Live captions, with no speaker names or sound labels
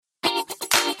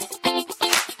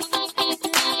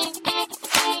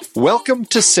Welcome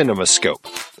to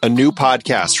CinemaScope, a new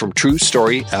podcast from True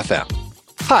Story FM.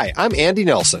 Hi, I'm Andy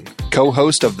Nelson,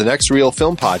 co-host of the Next Reel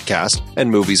Film Podcast and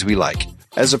Movies We Like.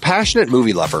 As a passionate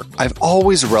movie lover, I've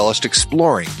always relished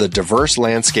exploring the diverse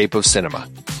landscape of cinema.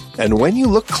 And when you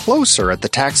look closer at the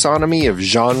taxonomy of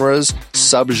genres,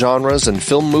 subgenres, and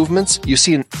film movements, you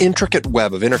see an intricate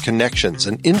web of interconnections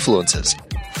and influences.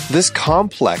 This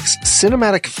complex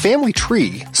cinematic family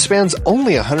tree spans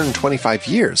only 125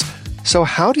 years. So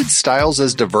how did styles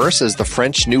as diverse as the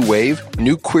French New Wave,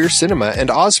 New Queer Cinema,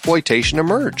 and Ozploitation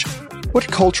emerge? What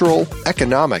cultural,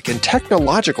 economic, and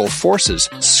technological forces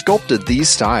sculpted these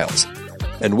styles?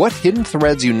 And what hidden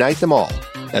threads unite them all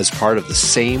as part of the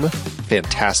same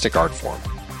fantastic art form?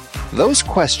 Those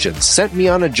questions sent me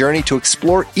on a journey to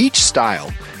explore each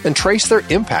style and trace their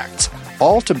impacts,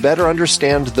 all to better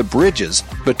understand the bridges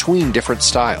between different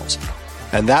styles.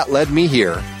 And that led me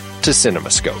here to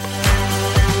CinemaScope.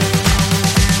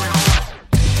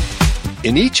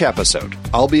 In each episode,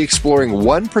 I'll be exploring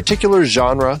one particular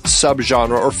genre,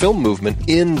 subgenre, or film movement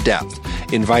in depth,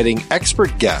 inviting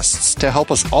expert guests to help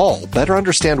us all better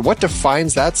understand what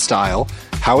defines that style,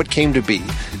 how it came to be,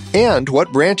 and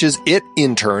what branches it,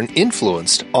 in turn,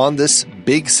 influenced on this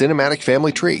big cinematic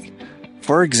family tree.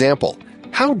 For example,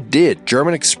 how did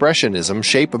German Expressionism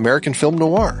shape American film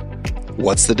noir?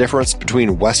 What's the difference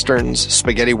between westerns,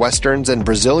 spaghetti westerns, and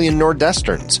Brazilian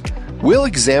nordwesterns? We'll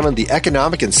examine the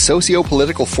economic and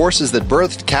socio-political forces that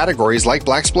birthed categories like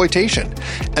blaxploitation,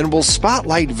 and we'll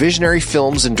spotlight visionary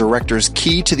films and directors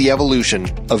key to the evolution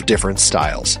of different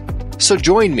styles. So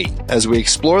join me as we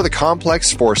explore the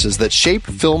complex forces that shape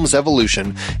film's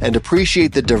evolution and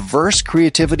appreciate the diverse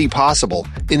creativity possible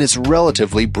in its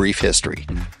relatively brief history.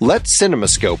 Let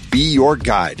CinemaScope be your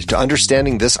guide to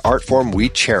understanding this art form we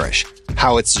cherish,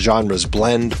 how its genres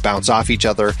blend, bounce off each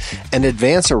other, and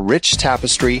advance a rich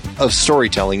tapestry of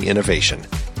storytelling innovation.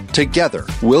 Together,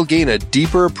 we'll gain a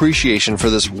deeper appreciation for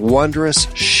this wondrous,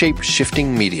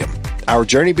 shape-shifting medium. Our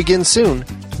journey begins soon.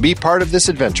 Be part of this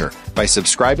adventure by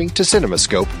subscribing to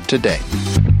CinemaScope today.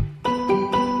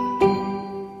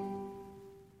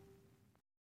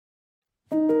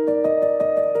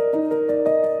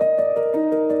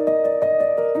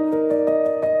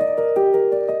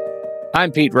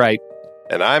 I'm Pete Wright.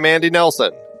 And I'm Andy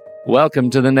Nelson.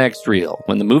 Welcome to the next reel.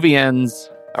 When the movie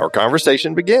ends, our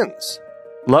conversation begins.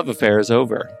 Love affair is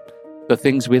over. The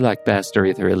things we like best are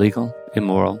either illegal,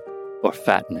 immoral, or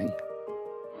fattening.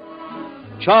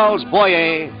 Charles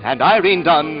Boyer and Irene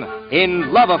Dunn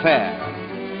in Love Affair,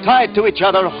 tied to each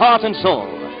other heart and soul,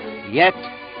 yet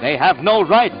they have no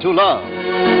right to love.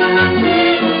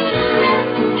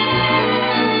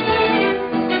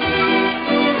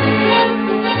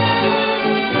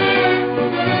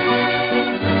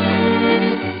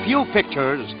 Few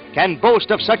pictures can boast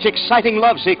of such exciting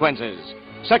love sequences,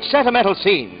 such sentimental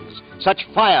scenes, such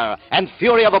fire and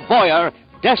fury of a Boyer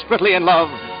desperately in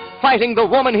love, fighting the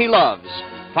woman he loves,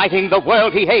 fighting the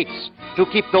world he hates, to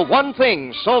keep the one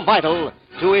thing so vital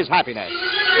to his happiness.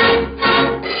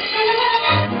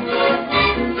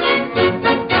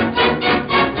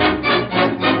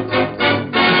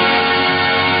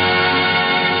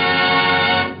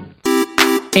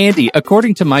 Andy,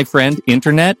 according to my friend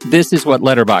Internet, this is what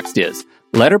Letterboxd is.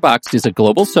 Letterboxd is a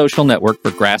global social network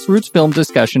for grassroots film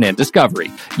discussion and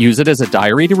discovery. Use it as a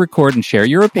diary to record and share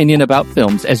your opinion about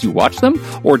films as you watch them,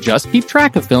 or just keep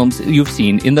track of films you've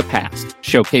seen in the past.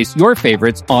 Showcase your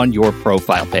favorites on your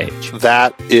profile page.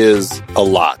 That is a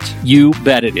lot. You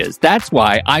bet it is. That's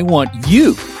why I want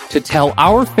you to tell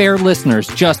our fair listeners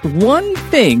just one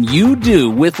thing you do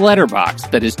with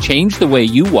Letterboxd that has changed the way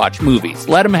you watch movies.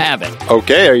 Let them have it.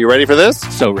 Okay, are you ready for this?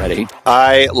 So ready.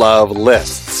 I love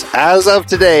lists. As of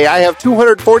today, I have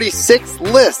 246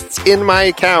 lists in my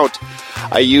account.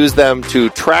 I use them to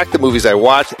track the movies I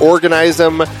watch, organize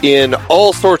them in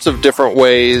all sorts of different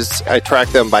ways. I track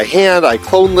them by hand. I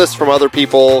clone lists from other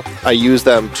people. I use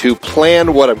them to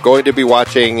plan what I'm going to be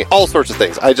watching, all sorts of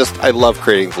things. I love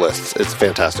creating lists. It's a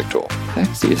fantastic tool.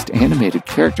 Sexiest animated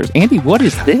characters. Andy, what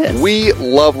is this? We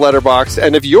love Letterboxd,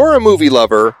 and if you're a movie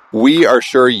lover, we are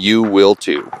sure you will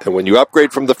too. And when you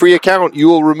upgrade from the free account, you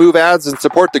will remove ads and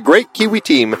support the great Kiwi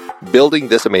team building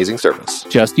this amazing service.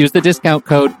 Just use the discount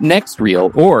code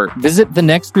NEXTREEL or visit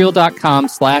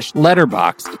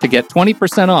thenextreel.com/letterboxd to get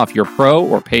 20% off your pro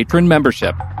or patron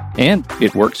membership. And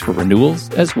it works for renewals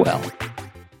as well.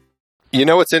 You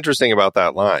know what's interesting about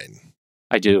that line?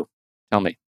 I do. Tell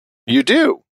me. You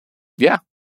do? Yeah.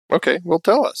 Okay, well,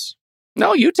 tell us.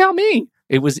 No, you tell me.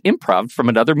 It was improv from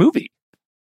another movie.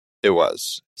 It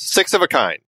was. Six of a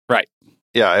Kind. Right.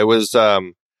 Yeah, it was,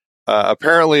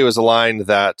 apparently it was a line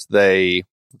that they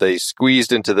they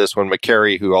squeezed into this when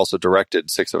McCary, who also directed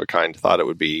Six of a Kind, thought it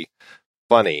would be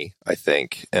funny, I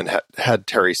think, and had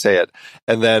Terry say it.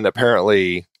 And then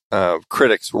apparently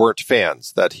critics weren't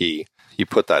fans that he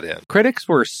put that in. Critics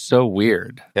were so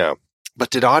weird. Yeah.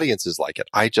 But did audiences like it?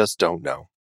 I just don't know.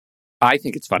 I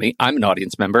think it's funny. I'm an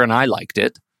audience member and I liked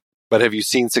it. But have you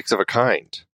seen Six of a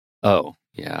Kind? Oh,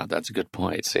 yeah, that's a good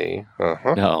point. See?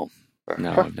 Uh-huh. No,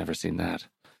 I've never seen that.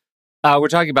 We're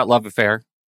talking about Love Affair.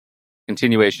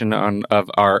 Continuation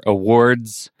of our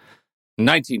awards.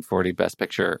 1940 Best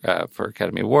Picture for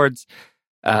Academy Awards.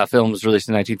 Film was released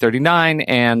in 1939,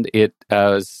 and it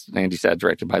was, Andy said,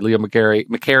 directed by Leo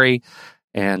McCary,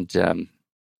 and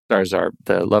stars are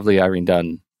the lovely Irene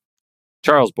Dunne,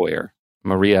 Charles Boyer,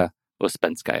 Maria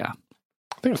Ospenskaya.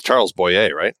 I think it's Charles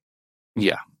Boyer, right?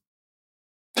 Yeah.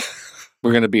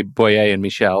 We're going to be Boyer and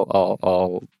Michel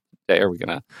all day. Are we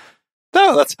going to?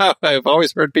 No, that's how I've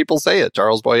always heard people say it,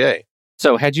 Charles Boyer.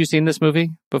 So, had you seen this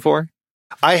movie before?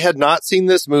 I had not seen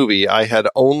this movie. I had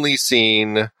only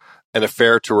seen An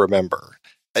Affair to Remember.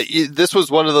 This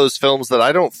was one of those films that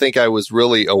I don't think I was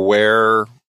really aware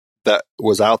that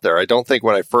was out there. I don't think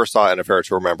when I first saw An Affair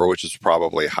to Remember, which is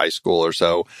probably high school or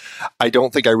so, I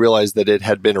don't think I realized that it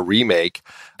had been a remake.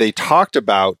 They talked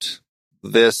about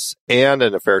this and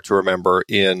An Affair to Remember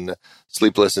in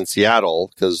Sleepless in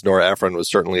Seattle, because Nora Ephron was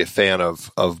certainly a fan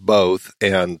of both.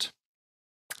 And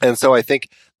so I think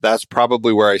that's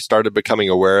probably where I started becoming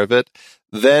aware of it.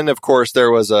 Then, of course,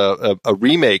 there was a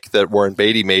remake that Warren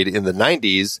Beatty made in the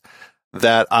 90s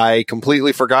that I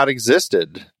completely forgot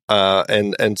existed.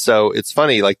 And so it's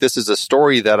funny, like, this is a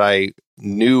story that I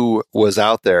knew was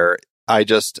out there. I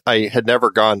had never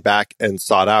gone back and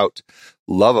sought out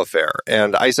Love Affair.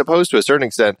 And I suppose to a certain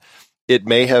extent, it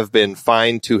may have been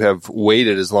fine to have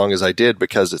waited as long as I did,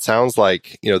 because it sounds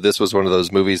like, this was one of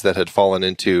those movies that had fallen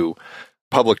into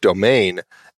public domain.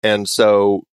 And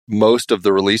so most of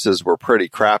the releases were pretty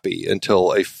crappy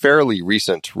until a fairly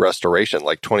recent restoration,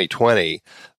 like 2020,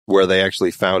 where they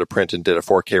actually found a print and did a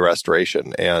 4K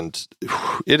restoration. And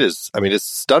it's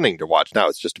stunning to watch now.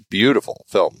 It's just a beautiful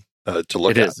film to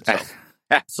look at. It is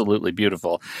absolutely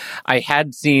beautiful. I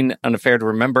had seen An Affair to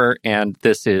Remember, and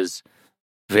this is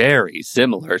very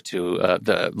similar to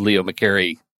the Leo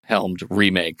McCary helmed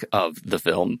remake of the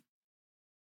film.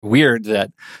 Weird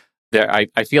that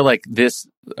I feel like this,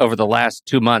 over the last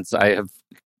 2 months, I have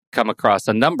come across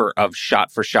a number of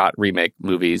shot-for-shot remake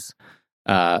movies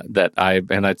that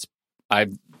I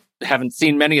haven't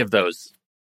seen many of those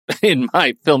in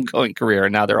my film-going career,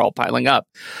 and now they're all piling up.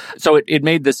 So it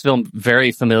made this film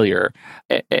very familiar,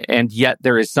 and yet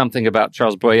there is something about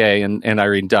Charles Boyer and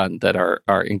Irene Dunne that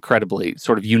are incredibly,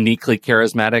 sort of uniquely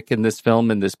charismatic in this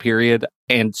film, in this period.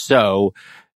 And so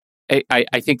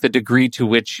I think the degree to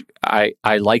which I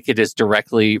like it is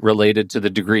directly related to the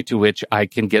degree to which I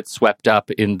can get swept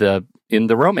up in the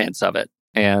romance of it.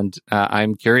 And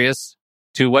I'm curious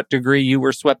to what degree you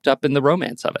were swept up in the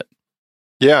romance of it.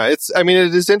 Yeah, it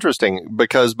is interesting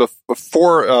because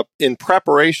before, in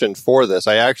preparation for this,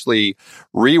 I actually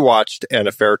rewatched An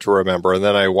Affair to Remember, and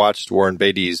then I watched Warren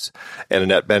Beatty's and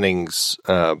Annette Bening's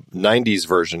 90s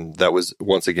version that was,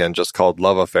 once again, just called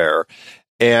Love Affair.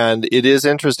 And it is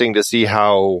interesting to see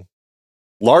how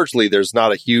largely there's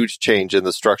not a huge change in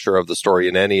the structure of the story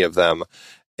in any of them.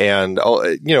 And,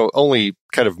 only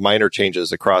kind of minor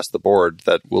changes across the board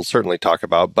that we'll certainly talk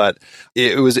about. But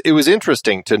it was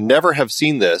interesting to never have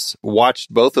seen this,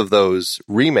 watched both of those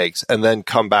remakes, and then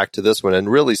come back to this one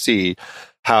and really see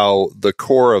how the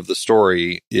core of the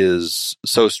story is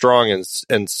so strong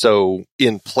and so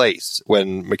in place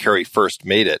when McCary first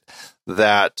made it,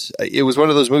 that it was one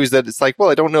of those movies that it's like,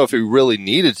 well, I don't know if we really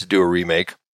needed to do a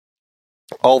remake.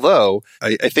 Although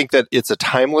I think that it's a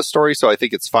timeless story, so I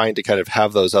think it's fine to kind of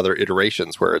have those other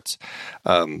iterations where it's,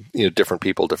 different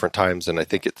people, different times, and I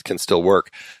think it can still work.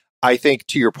 I think,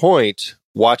 to your point,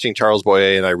 watching Charles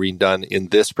Boyer and Irene Dunne in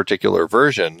this particular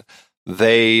version,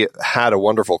 they had a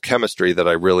wonderful chemistry that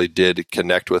I really did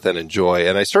connect with and enjoy,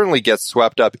 and I certainly get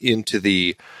swept up into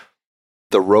the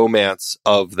romance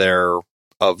of their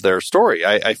story.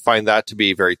 I find that to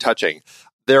be very touching.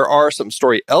 There are some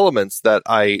story elements that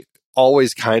I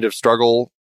always kind of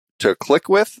struggle to click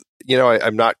with.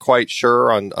 I'm not quite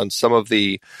sure on some of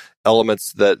the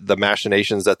elements, that the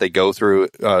machinations that they go through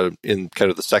in kind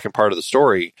of the second part of the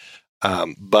story.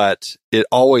 But it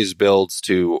always builds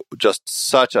to just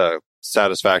such a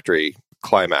satisfactory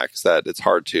climax that it's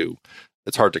hard to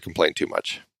complain too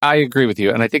much. I agree with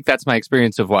you. And I think that's my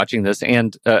experience of watching this.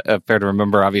 And Fair to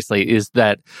Remember, obviously, is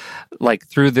that, like,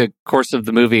 through the course of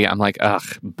the movie, I'm like,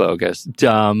 ugh, bogus,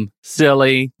 dumb,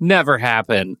 silly, never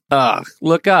happened. Ugh,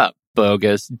 look up.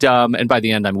 bogus, dumb, and by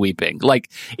the end I'm weeping.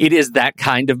 Like, it is that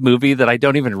kind of movie that I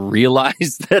don't even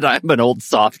realize that I'm an old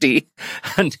softie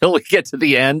until we get to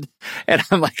the end. And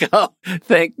I'm like, oh,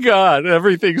 thank God,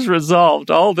 everything's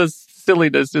resolved. All this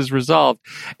silliness is resolved.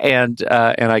 And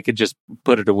I could just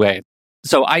put it away.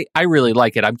 So I really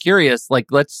like it. I'm curious, like,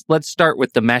 let's start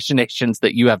with the machinations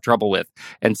that you have trouble with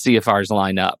and see if ours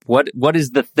line up. What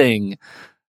is the thing,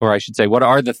 or I should say, what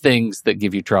are the things that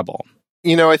give you trouble?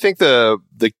 I think the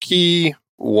key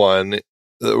one,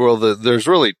 there's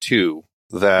really two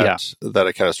that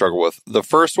I kind of struggle with. The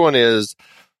first one is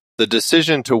the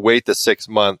decision to wait the 6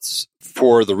 months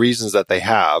for the reasons that they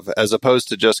have, as opposed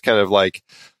to just kind of like,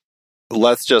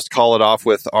 let's just call it off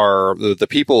with the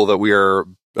people that we are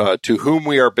to whom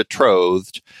we are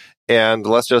betrothed, and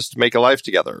let's just make a life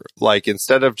together. Like,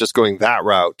 instead of just going that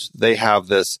route, they have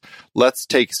this, let's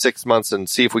take 6 months and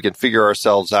see if we can figure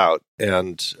ourselves out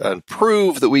and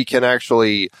prove that we can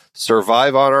actually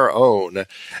survive on our own,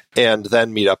 and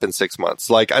then meet up in 6 months.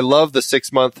 Like, I love the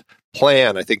 6 month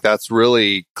plan. I think that's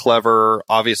really clever.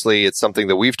 Obviously, it's something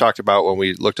that we've talked about when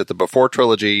we looked at the Before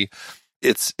trilogy.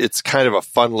 It's kind of a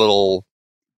fun little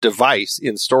device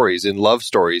in stories, in love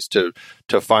stories, to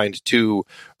find two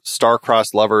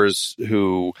star-crossed lovers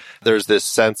who there's this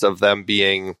sense of them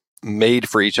being made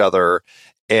for each other,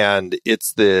 and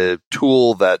it's the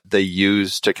tool that they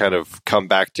use to kind of come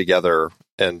back together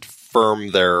and firm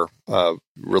their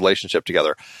relationship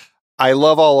together. I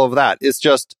love all of that. It's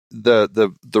just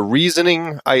the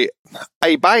reasoning. I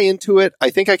buy into it. I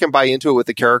think I can buy into it with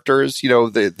the characters.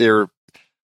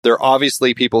 They're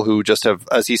obviously people who just have,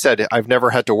 as he said, I've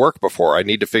never had to work before. I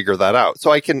need to figure that out.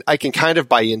 So I can kind of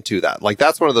buy into that. Like,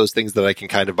 that's one of those things that I can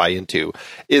kind of buy into.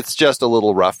 It's just a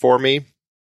little rough for me.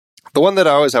 The one that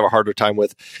I always have a harder time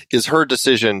with is her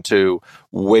decision to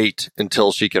wait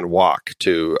until she can walk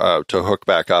to hook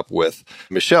back up with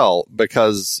Michelle,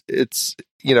 because it's,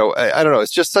 I don't know,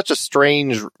 it's just such a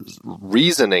strange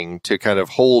reasoning to kind of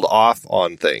hold off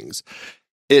on things.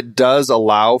 It does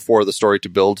allow for the story to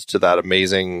build to that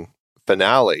amazing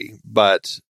finale.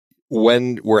 But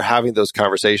when we're having those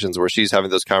conversations, where she's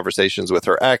having those conversations with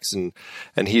her ex and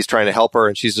he's trying to help her,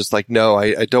 and she's just like, no,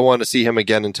 I don't want to see him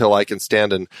again until I can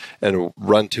stand and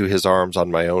run to his arms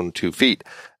on my own 2 feet.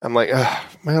 I'm like,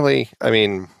 really? I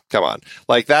mean, come on.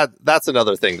 Like, that's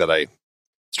another thing that I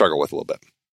struggle with a little bit.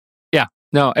 Yeah,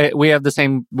 no, we have the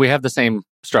same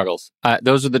struggles.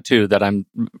 Those are the two that I'm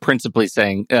principally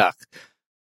saying, ugh.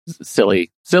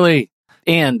 Silly.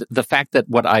 And the fact that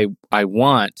what I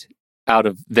want out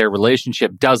of their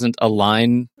relationship doesn't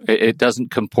align, it doesn't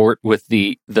comport with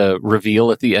the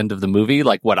reveal at the end of the movie.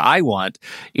 Like, what I want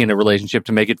in a relationship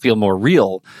to make it feel more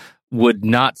real would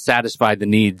not satisfy the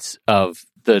needs of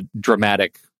the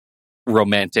dramatic,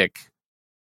 romantic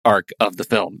arc of the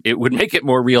film. It would make it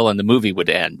more real and the movie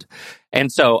would end.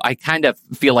 And so I kind of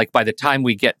feel like by the time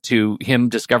we get to him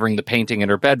discovering the painting in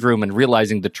her bedroom and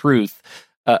realizing the truth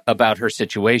about her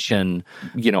situation,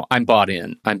 I'm bought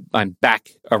in. I'm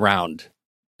back around,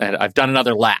 and I've done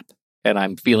another lap, and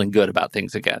I'm feeling good about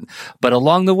things again. But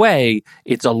along the way,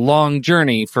 it's a long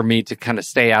journey for me to kind of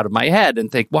stay out of my head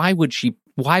and think, why would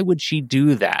she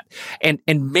do that? And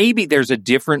maybe there's a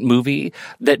different movie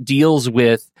that deals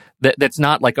with that's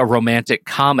not like a romantic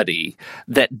comedy,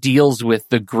 that deals with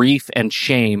the grief and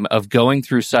shame of going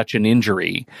through such an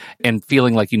injury and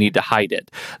feeling like you need to hide it.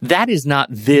 That is not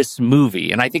this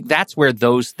movie. And I think that's where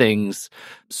those things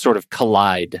sort of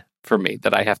collide for me,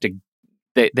 that I have to,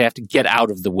 they have to get out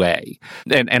of the way.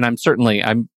 And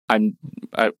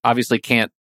I obviously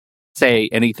can't say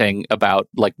anything about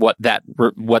like what that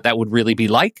would really be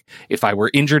like if I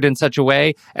were injured in such a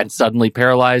way and suddenly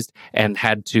paralyzed and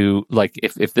had to, like,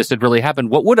 if this had really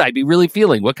happened, what would I be really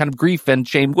feeling? What kind of grief and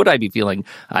shame would I be feeling?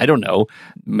 I don't know.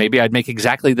 Maybe I'd make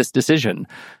exactly this decision.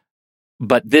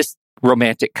 But this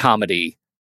romantic comedy,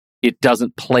 it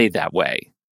doesn't play that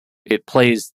way. It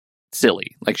plays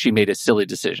silly, like she made a silly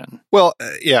decision. Well,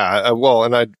 yeah.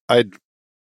 And I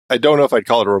don't know if I'd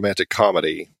call it a romantic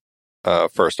comedy.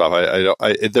 First off,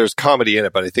 there's comedy in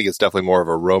it, but I think it's definitely more of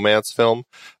a romance film.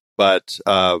 But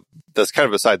that's kind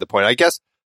of beside the point. I guess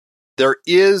there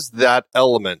is that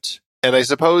element, and I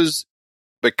suppose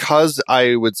because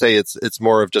I would say it's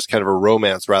more of just kind of a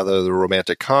romance rather than a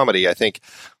romantic comedy. I think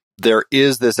there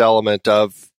is this element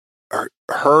of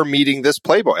her meeting this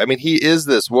playboy. I mean, he is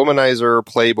this womanizer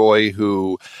playboy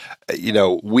who,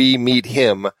 we meet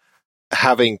him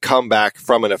having come back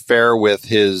from an affair with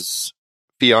his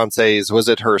fiance's, was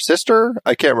it her sister?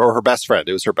 I can't remember, her best friend.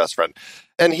 It was her best friend.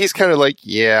 And he's kind of like,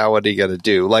 yeah, what are you going to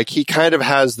do? Like, he kind of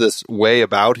has this way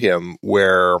about him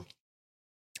where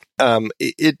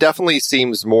it definitely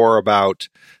seems more about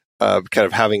kind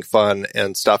of having fun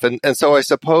and stuff. And so I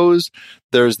suppose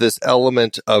there's this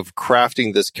element of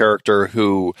crafting this character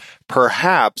who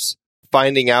perhaps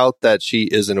finding out that she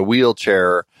is in a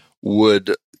wheelchair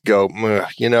would go,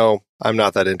 I'm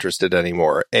not that interested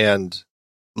anymore, and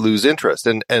lose interest.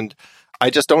 And I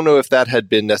just don't know if that had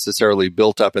been necessarily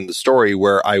built up in the story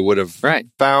where I would have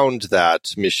found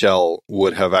that Michelle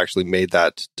would have actually made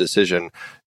that decision,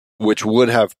 which would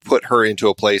have put her into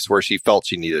a place where she felt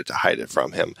she needed to hide it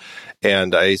from him.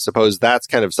 And I suppose that's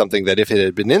kind of something that if it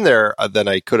had been in there, then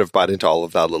I could have bought into all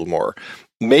of that a little more.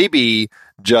 Maybe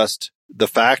just the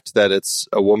fact that it's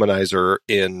a womanizer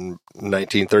in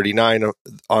 1939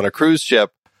 on a cruise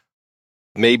ship,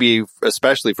 maybe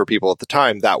especially for people at the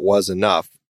time, that was enough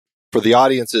for the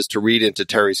audiences to read into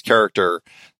Terry's character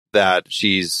that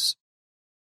she's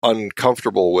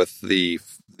uncomfortable with the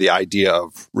idea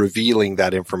of revealing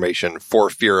that information for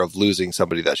fear of losing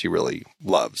somebody that she really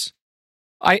loves.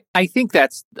 I think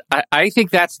that's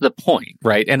the point,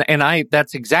 right? And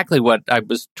that's exactly what I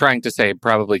was trying to say,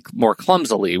 probably more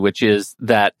clumsily, which is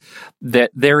that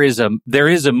there is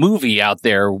a movie out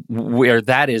there where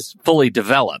that is fully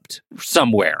developed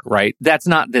somewhere, right? That's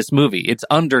not this movie; it's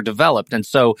underdeveloped, and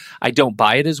so I don't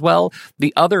buy it as well.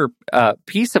 The other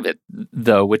piece of it,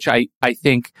 though, which I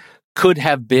think could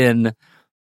have been,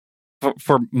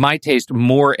 for my taste,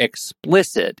 more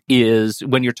explicit, is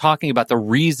when you're talking about the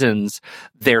reasons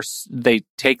they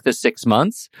take the 6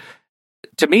 months.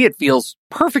 To me, it feels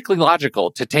perfectly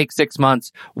logical to take 6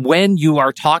 months when you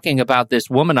are talking about this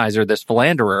womanizer, this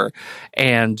philanderer,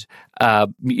 and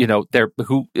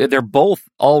they're both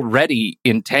already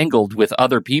entangled with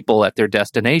other people at their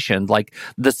destination. Like,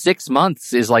 the 6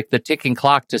 months is like the ticking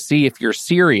clock to see if you're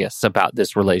serious about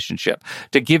this relationship,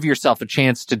 to give yourself a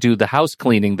chance to do the house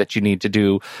cleaning that you need to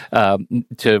do,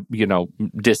 to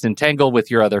disentangle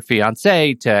with your other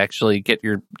fiance, to actually get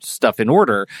your stuff in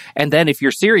order. And then if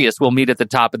you're serious, we'll meet at the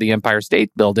top of the Empire State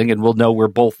Building and we'll know we're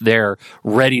both there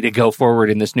ready to go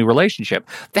forward in this new relationship.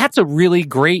 That's a really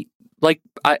great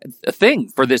a thing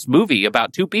for this movie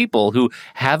about two people who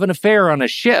have an affair on a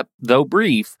ship, though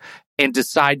brief, and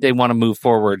decide they want to move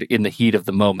forward in the heat of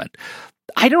the moment.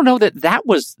 I don't know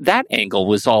that angle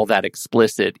was all that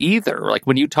explicit either. Like,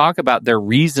 when you talk about their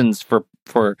reasons for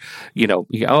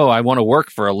I want to work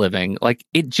for a living, like,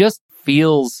 it just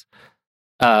feels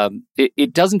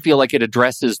it doesn't feel like it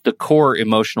addresses the core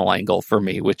emotional angle for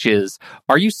me, which is,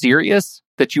 are you serious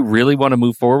that you really want to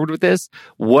move forward with this?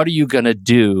 What are you going to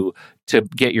do to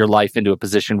get your life into a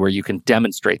position where you can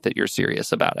demonstrate that you're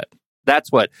serious about it?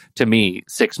 That's what, to me,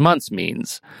 6 months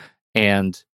means.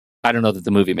 And I don't know that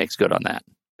the movie makes good on that.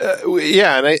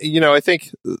 And I think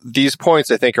these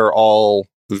points, are all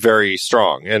very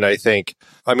strong. And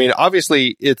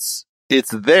obviously it's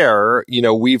there,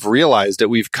 we've realized it,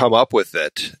 we've come up with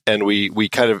it, and we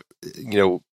kind of,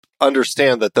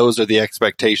 understand that those are the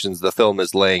expectations the film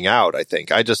is laying out. I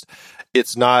think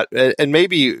it's not, and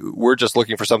maybe we're just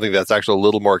looking for something that's actually a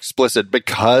little more explicit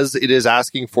because it is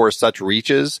asking for such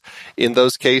reaches in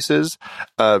those cases,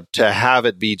 to have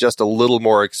it be just a little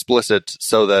more explicit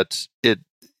so that it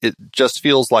just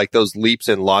feels like those leaps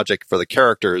in logic for the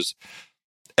characters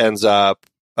ends up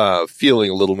feeling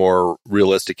a little more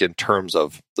realistic in terms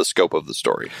of the scope of the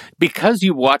story. Because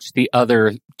you watched the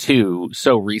other two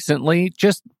so recently,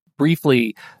 just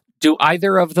briefly, do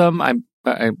either of them, I'm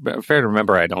fair to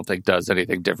remember, I don't think does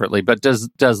anything differently, but does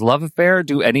Love Affair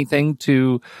do anything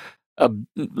to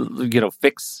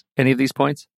fix any of these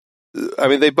points?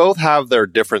 They both have their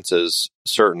differences,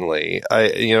 certainly.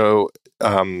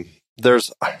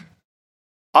 There's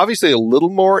obviously a little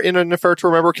more in An Affair to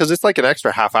Remember because it's like an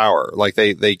extra half hour. Like,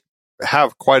 they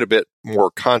have quite a bit more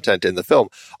content in the film,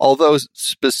 although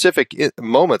specific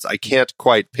moments I can't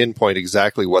quite pinpoint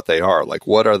exactly what they are. Like,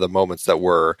 what are the moments that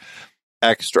were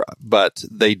extra, but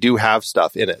they do have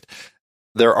stuff in it.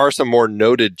 There are some more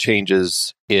noted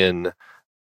changes in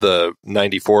the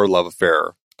 94 Love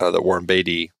Affair that Warren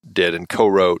Beatty did and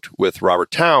co-wrote with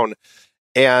Robert Towne,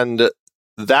 and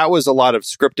that was a lot of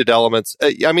scripted elements.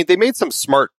 They made some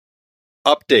smart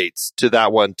updates to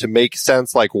that one to make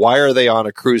sense. Like, why are they on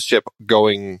a cruise ship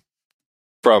going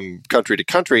from country to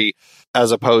country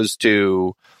as opposed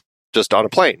to just on a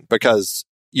plane? Because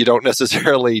you don't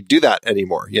necessarily do that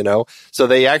anymore, So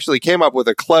they actually came up with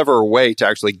a clever way to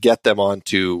actually get them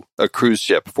onto a cruise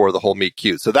ship for the whole meet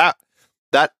cute. So that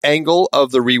angle of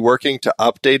the reworking to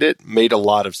update it made a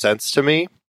lot of sense to me.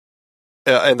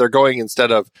 And they're going,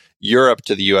 instead of Europe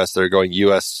to the U.S., they're going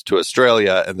U.S. to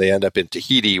Australia, and they end up in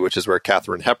Tahiti, which is where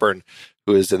Katharine Hepburn,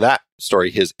 who is in that story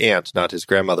his aunt, not his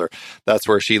grandmother, that's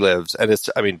where she lives. And it's,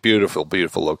 beautiful,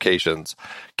 beautiful locations.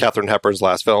 Katharine Hepburn's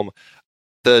last film.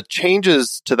 The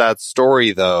changes to that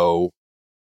story, though,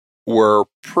 were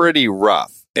pretty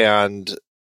rough, and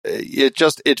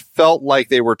it felt like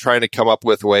they were trying to come up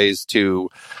with ways to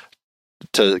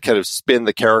kind of spin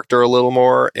the character a little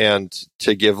more and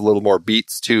to give a little more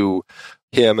beats to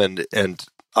him and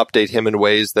update him in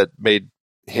ways that made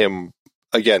him,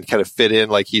 again, kind of fit in.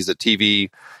 Like he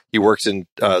works in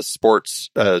sports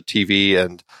TV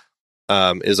and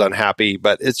is unhappy,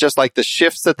 but it's just like the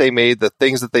shifts that they made, the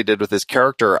things that they did with his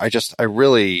character, I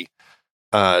really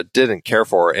didn't care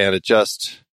for, and it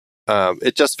just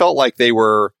felt like they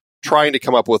were trying to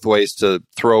come up with ways to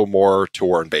throw more to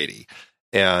Warren Beatty,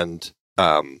 and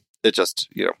it just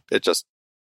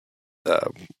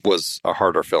was a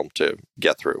harder film to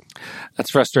get through. That's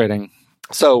frustrating.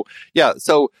 So,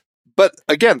 but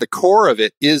again, the core of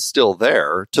it is still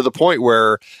there, to the point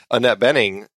where Annette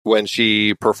Bening, when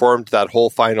she performed that whole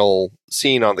final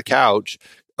scene on the couch,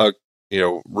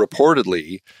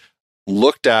 reportedly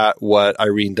looked at what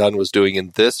Irene Dunne was doing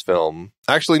in this film.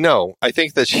 Actually, no, I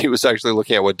think that she was actually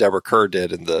looking at what Deborah Kerr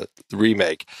did in the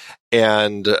remake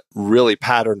and really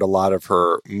patterned a lot of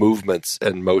her movements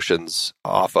and motions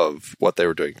off of what they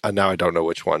were doing. And now I don't know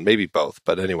which one, maybe both.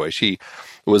 But anyway, she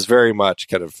was very much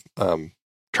kind of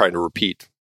trying to repeat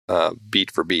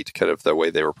beat for beat kind of the way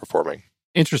they were performing.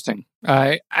 Interesting.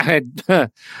 That's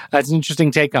an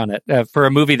interesting take on it. For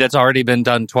a movie that's already been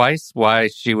done twice, why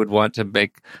she would want to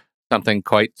make something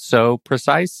quite so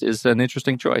precise is an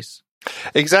interesting choice.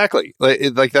 Exactly.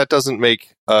 Like that doesn't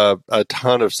make a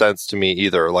ton of sense to me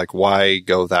either. Like, why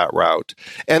go that route?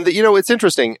 And it's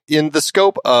interesting in the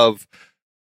scope of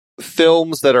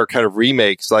films that are kind of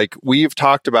remakes. Like, we've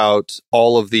talked about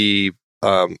all of the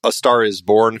A Star Is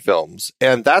Born films,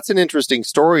 and that's an interesting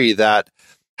story that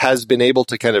has been able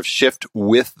to kind of shift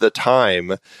with the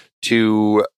time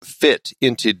to fit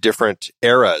into different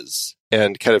eras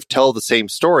and kind of tell the same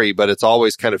story, but it's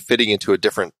always kind of fitting into a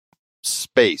different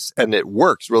space. And it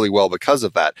works really well because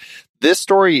of that. This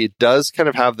story, it does kind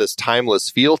of have this timeless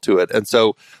feel to it. And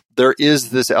so there is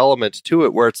this element to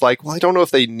it where it's like, well, I don't know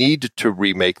if they need to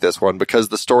remake this one because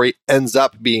the story ends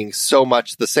up being so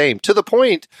much the same, to the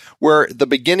point where the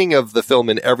beginning of the film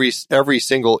in every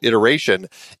single iteration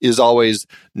is always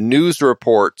news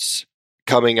reports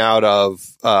coming out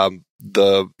of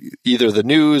either the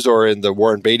news, or in the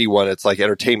Warren Beatty one, it's like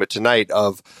Entertainment Tonight,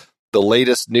 of the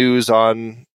latest news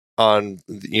on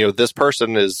this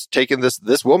person is taking this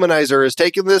womanizer is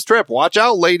taking this trip. Watch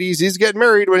out, ladies. He's getting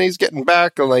married when he's getting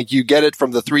back. And like, you get it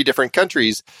from the 3 different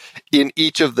countries in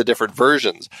each of the different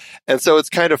versions. And so it's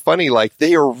kind of funny, like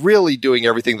they are really doing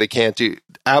everything they can to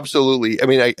absolutely, I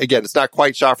mean, again, it's not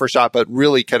quite shot for shot, but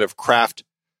really kind of craft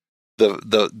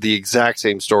the exact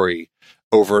same story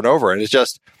over and over. And it's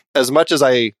just, as much as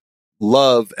I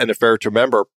love An Affair to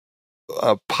Remember,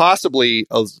 possibly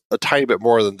a tiny bit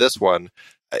more than this one,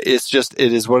 it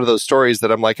is one of those stories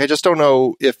that I'm like, I just don't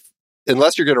know if,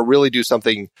 unless you're going to really do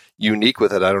something unique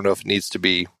with it, I don't know if it needs to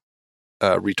be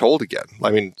retold again.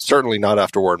 I mean, certainly not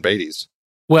after Warren Beatty's.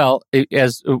 Well,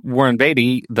 as Warren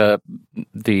Beatty, the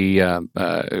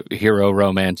hero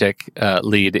romantic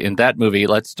lead in that movie,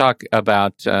 let's talk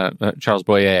about Charles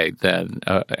Boyer then.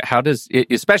 How does it,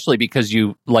 especially because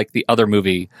you like the other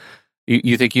movie,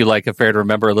 you think you like Affair to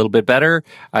Remember a little bit better?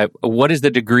 What is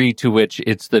the degree to which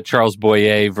it's the Charles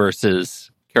Boyer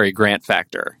versus Cary Grant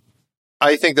factor?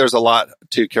 I think there's a lot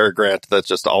to Cary Grant that's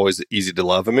just always easy to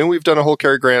love. I mean, we've done a whole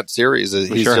Cary Grant series.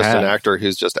 He's just an actor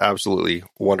who's just absolutely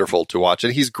wonderful to watch.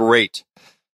 And he's great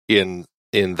in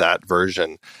that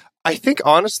version. I think,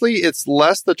 honestly, it's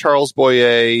less the Charles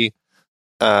Boyer,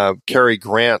 Cary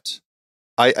Grant.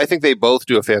 I think they both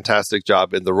do a fantastic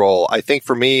job in the role. I think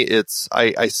for me,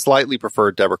 I slightly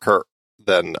prefer Deborah Kerr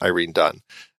than Irene Dunne.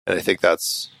 And I think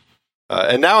that's...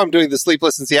 and now I'm doing the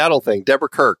Sleepless in Seattle thing. Deborah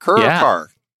Kerr. Kerr or Carr?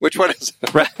 Which one is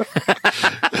it? Right.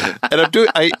 And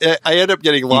I end up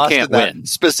getting lost in that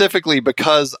specifically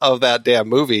because of that damn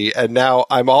movie. And now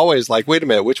I'm always like, wait a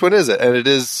minute, which one is it? And it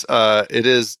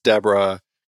is Deborah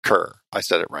Kerr. I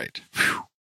said it right. Whew.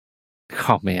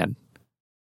 Oh, man.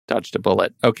 Dodged a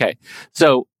bullet. Okay.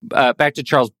 So back to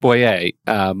Charles Boyer.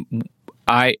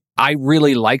 I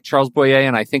really like Charles Boyer,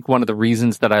 and I think one of the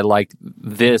reasons that I like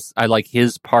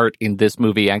his part in this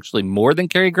movie actually more than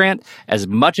Cary Grant. As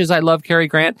much as I love Cary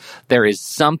Grant, there is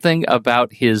something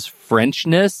about his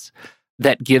Frenchness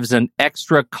that gives an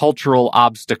extra cultural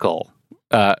obstacle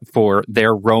for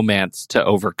their romance to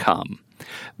overcome.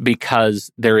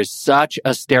 Because there is such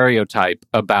a stereotype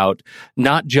about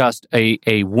not just a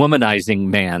womanizing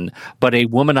man, but a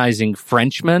womanizing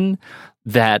Frenchman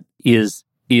that is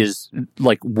is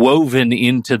like woven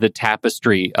into the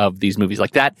tapestry of these movies.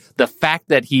 Like that, the fact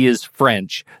that he is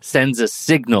French sends a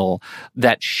signal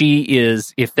that she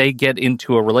is, if they get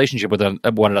into a relationship with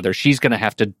one another, she's going to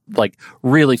have to like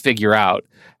really figure out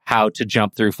how to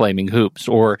jump through flaming hoops,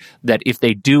 or that if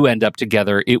they do end up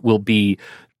together, it will be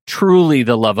truly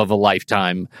the love of a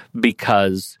lifetime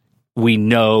because we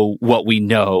know what we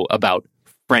know about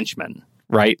Frenchmen,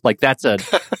 right? Like that's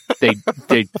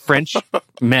they French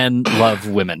men love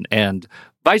women and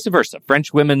vice versa.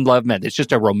 French women love men. It's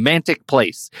just a romantic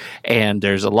place and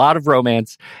there's a lot of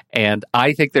romance. And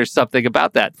I think there's something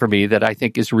about that for me that I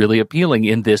think is really appealing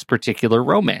in this particular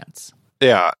romance.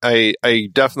 Yeah, I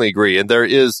definitely agree. And there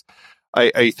is,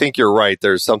 I think you're right.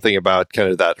 There's something about kind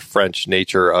of that French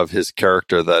nature of his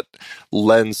character that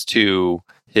lends to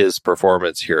his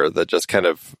performance here that just kind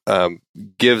of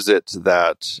gives it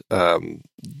that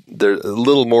there's a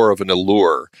little more of an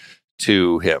allure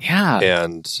to him. Yeah.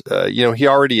 And, he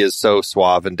already is so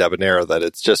suave and debonair that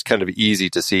it's just kind of easy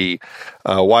to see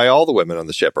why all the women on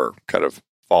the ship are kind of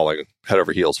falling head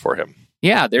over heels for him.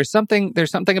 Yeah, there's something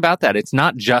about that. It's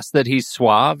not just that he's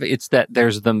suave, it's that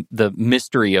there's the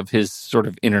mystery of his sort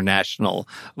of international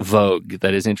vogue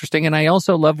that is interesting. And I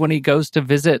also love when he goes to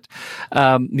visit,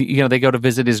 they go to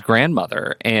visit his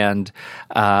grandmother, and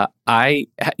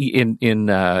in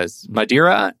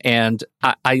Madeira, and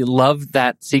I love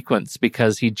that sequence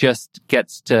because he just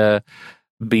gets to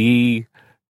be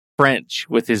French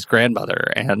with his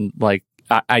grandmother, and like,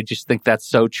 I just think that's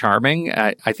so charming.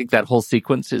 I think that whole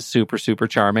sequence is super, super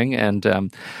charming. And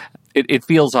it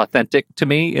feels authentic to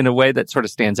me in a way that sort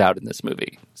of stands out in this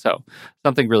movie. So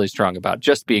something really strong about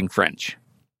just being French.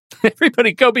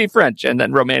 Everybody go be French and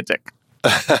then romantic.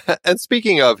 And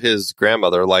speaking of his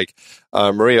grandmother, like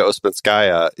Maria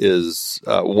Ospinskaya is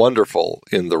wonderful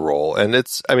in the role. And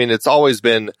it's always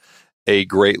been a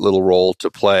great little role to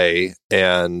play,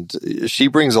 and she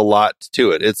brings a lot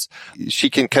to it. She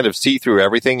can kind of see through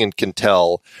everything and can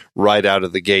tell right out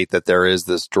of the gate that there is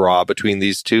this draw between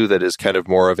these two that is kind of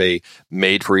more of a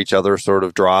made for each other sort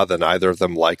of draw than either of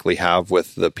them likely have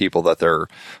with the people that they're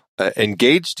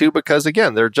engaged to, because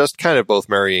again, they're just kind of both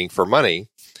marrying for money.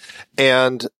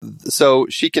 And so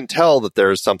she can tell that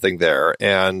there's something there,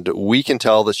 and we can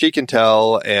tell that she can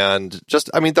tell. And just,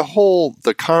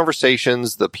 the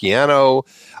conversations, the piano,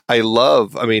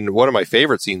 one of my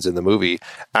favorite scenes in the movie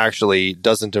actually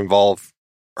doesn't involve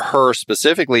her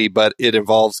specifically, but it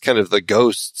involves kind of the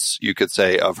ghosts, you could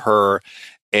say, of her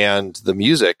and the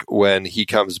music when he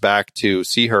comes back to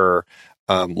see her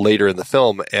later in the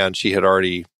film, and she had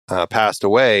already passed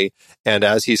away. And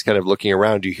as he's kind of looking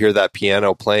around, you hear that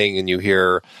piano playing and you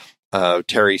hear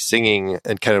Terry singing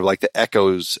and kind of like the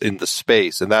echoes in the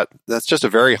space. And that's just a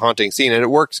very haunting scene. And it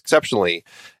works exceptionally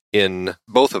in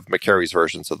both of McCary's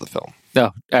versions of the film.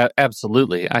 No,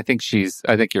 absolutely. I think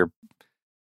you're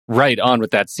right on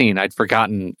with that scene. I'd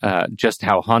forgotten just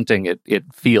how haunting it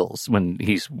feels when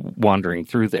he's wandering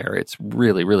through there. It's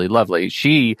really, really lovely.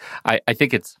 I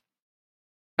think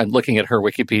I'm looking at her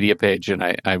Wikipedia page, and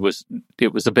it was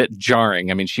a bit jarring.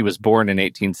 I mean, she was born in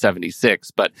 1876,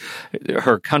 but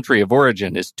her country of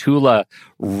origin is Tula,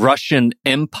 Russian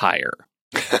Empire.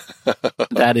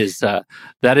 That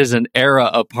is an era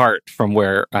apart from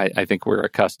where I think we're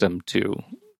accustomed to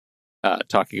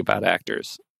talking about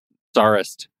actors.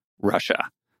 Tsarist Russia.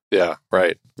 Yeah,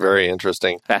 right. Very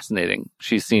interesting. Fascinating.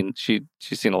 She's seen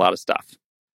a lot of stuff.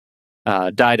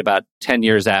 Died about 10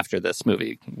 years after this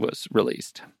movie was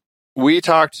released. We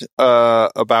talked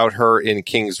about her in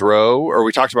King's Row, or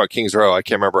we talked about King's Row. I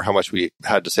can't remember how much we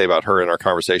had to say about her in our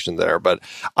conversation there, but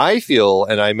I feel,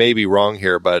 and I may be wrong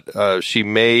here, but she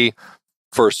may,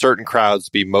 for certain crowds,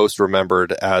 be most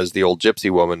remembered as the old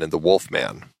gypsy woman in The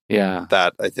Wolfman. Yeah.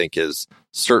 That, I think, is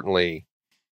certainly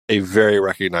a very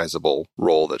recognizable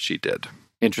role that she did.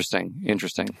 Interesting.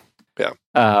 Yeah.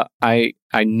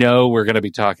 I know we're going to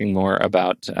be talking more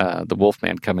about The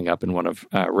Wolfman coming up in one of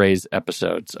Ray's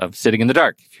episodes of Sitting in the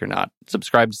Dark. If you're not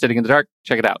subscribed to Sitting in the Dark,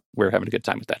 check it out. We're having a good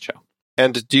time with that show.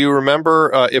 And do you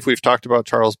remember if we've talked about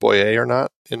Charles Boyer or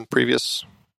not in previous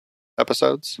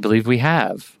episodes? I believe we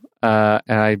have.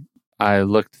 And I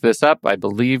looked this up. I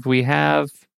believe we have.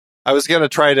 I was gonna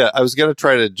try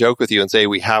to joke with you and say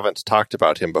we haven't talked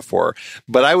about him before,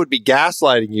 but I would be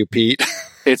gaslighting you, Pete.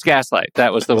 It's Gaslight.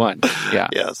 That was the one. Yeah.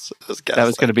 Yes, it was Gaslight. That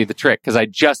was going to be the trick, because I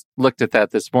just looked at that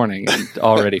this morning and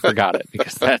already forgot it,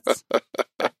 because that's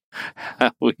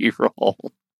how we roll.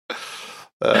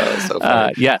 So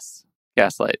funny. Yes,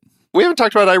 Gaslight. We haven't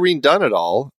talked about Irene Dunne at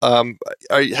all.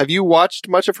 Have you watched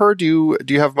much of her? Do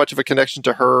you have much of a connection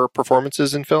to her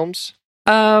performances in films?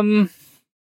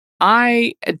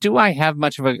 I have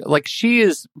much of a, like,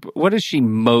 what is she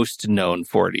most known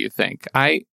for, do you think?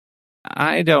 I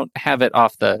don't have it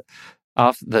off the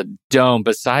dome.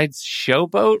 Besides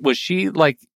Showboat, was she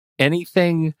like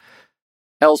anything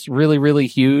else really, really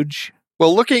huge?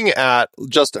 Well, looking at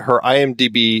just her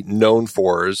IMDb known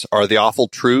fors are The Awful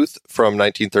Truth from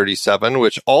 1937,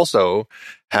 which also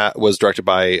was directed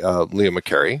by Leo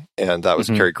McCarey, and that was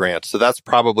Cary Grant. So that's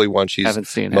probably one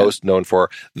she's most known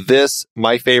for. This,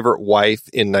 My Favorite Wife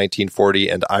in 1940,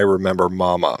 and I Remember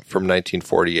Mama from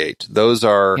 1948. Those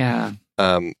are... Yeah.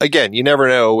 Again, you never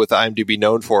know with the IMDb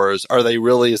known fors. Are they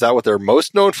really, is that what they're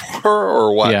most known for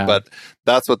or what? Yeah. But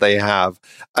that's what they have.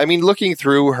 I mean, looking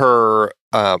through her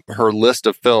list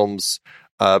of films,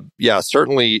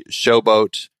 certainly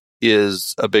Showboat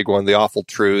is a big one. The Awful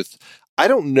Truth. I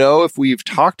don't know if we've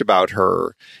talked about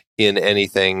her in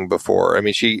anything before. I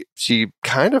mean, she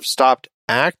kind of stopped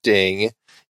acting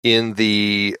in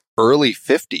the early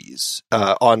 50s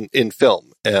in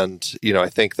film. And, I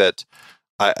think that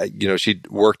she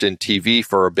worked in TV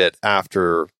for a bit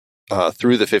after,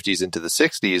 through the 50s into the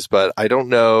 60s, but I don't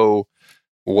know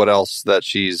what else that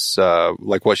she's,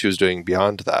 what she was doing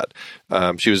beyond that.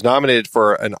 She was nominated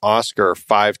for an Oscar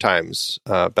 5 times,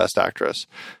 Best Actress,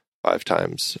 5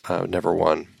 times, never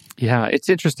won. Yeah, it's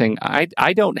interesting. I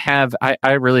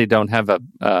really don't have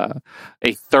a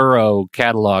thorough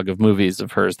catalog of movies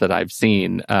of hers that I've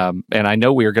seen. And I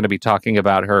know we are going to be talking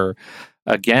about her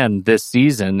again this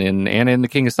season in Anna and the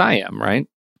King of Siam, right?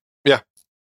 Yeah.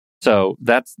 So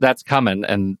that's coming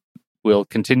and will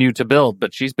continue to build,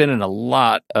 but she's been in a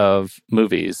lot of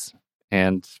movies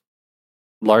and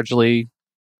largely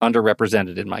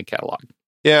underrepresented in my catalog.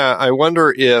 Yeah, I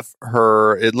wonder if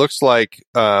it looks like,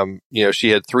 she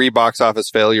had 3 box office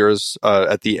failures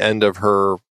at the end of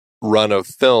her run of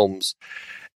films.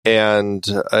 And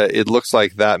it looks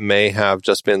like that may have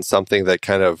just been something that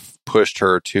kind of pushed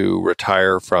her to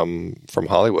retire from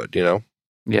Hollywood,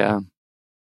 Yeah.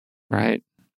 Right.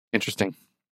 Interesting.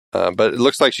 But it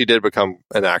looks like she did become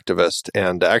an activist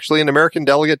and actually an American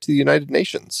delegate to the United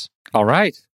Nations. All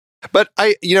right. But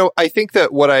I think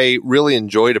that what I really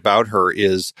enjoyed about her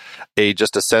is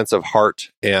just a sense of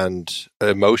heart and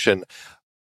emotion.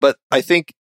 But I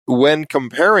think when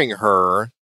comparing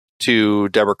her to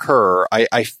Deborah Kerr,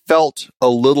 I felt a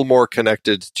little more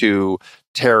connected to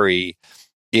Terry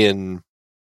in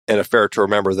An Affair to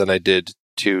Remember than I did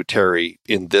to Terry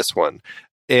in this one.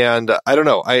 And I don't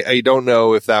know. I don't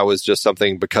know if that was just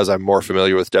something because I'm more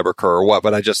familiar with Deborah Kerr or what,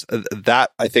 but that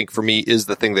I think for me is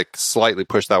the thing that slightly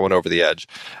pushed that one over the edge,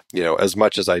 as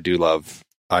much as I do love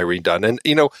Irene Dunne. And,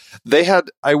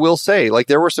 I will say,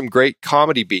 there were some great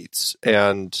comedy beats.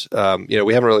 And,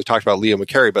 we haven't really talked about Leo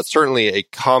McCarey, but certainly a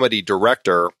comedy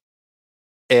director.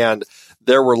 And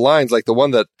there were lines like the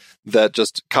one that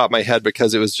just caught my head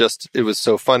because it was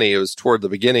so funny. It was toward the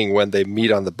beginning when they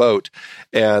meet on the boat.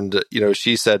 And,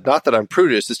 she said, "Not that I'm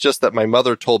prudish. It's just that my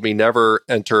mother told me never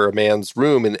enter a man's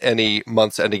room in any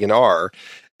months ending in R."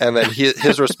 And then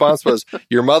his response was,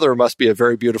 "Your mother must be a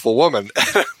very beautiful woman."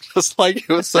 Just it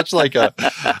was such what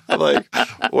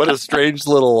a strange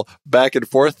little back and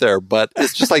forth there. But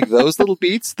it's just those little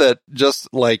beats that just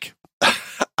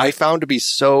I found to be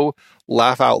so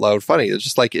laugh out loud funny.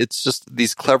 It's just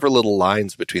these clever little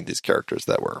lines between these characters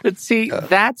that were. But see,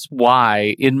 that's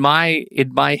why in my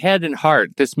head and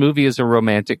heart, this movie is a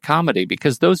romantic comedy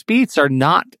because those beats are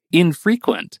not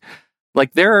infrequent.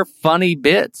 There are funny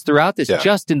bits throughout this,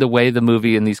 just in the way the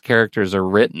movie and these characters are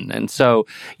written. And so,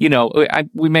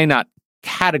 we may not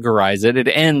categorize it. It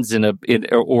ends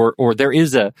or there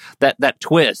is that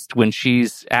twist when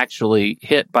she's actually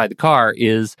hit by the car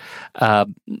is,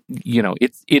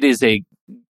 it is a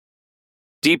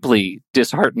deeply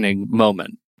disheartening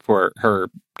moment for her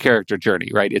character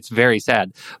journey, right? It's very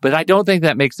sad, but I don't think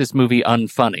that makes this movie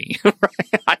unfunny.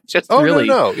 Right? I just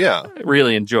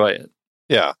really enjoy it.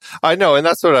 Yeah, I know. And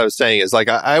that's what I was saying is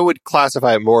I would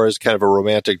classify it more as kind of a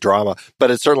romantic drama, but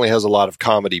it certainly has a lot of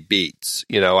comedy beats.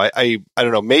 I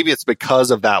don't know. Maybe it's because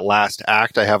of that last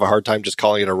act. I have a hard time just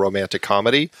calling it a romantic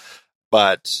comedy,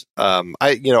 but I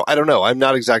don't know. I'm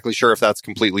not exactly sure if that's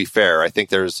completely fair. I think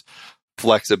there's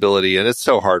flexibility and it's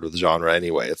so hard with genre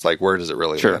anyway. It's where does it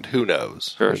really land? Who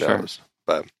knows? Who knows?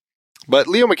 But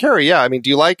Leo McCarey, yeah. I mean, do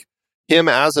you like him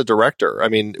as a director? I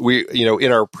mean, we,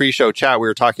 in our pre-show chat, we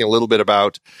were talking a little bit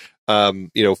about,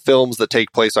 films that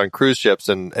take place on cruise ships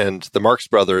and the Marx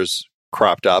Brothers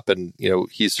cropped up. And,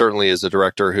 he certainly is a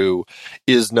director who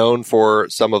is known for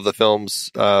some of the films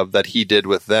that he did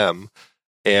with them.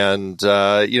 And,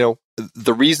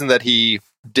 the reason that he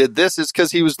did this is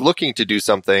because he was looking to do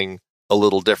something a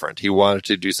little different. He wanted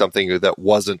to do something that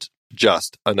wasn't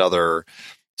just another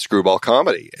screwball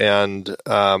comedy. And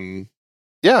I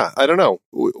don't know.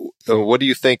 What do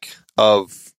you think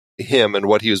of him and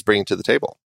what he was bringing to the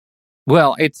table?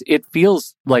 Well, it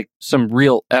feels like some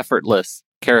real effortless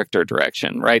character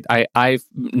direction, right? I've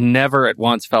never at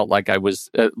once felt like I was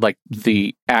like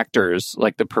the actors,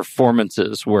 like the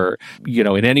performances were,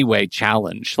 in any way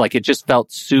challenged. Like it just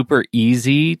felt super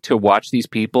easy to watch these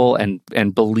people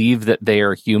and believe that they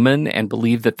are human and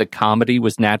believe that the comedy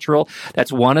was natural.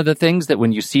 That's one of the things that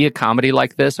when you see a comedy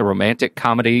like this, a romantic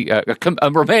comedy, a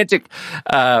romantic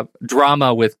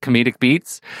drama with comedic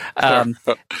beats,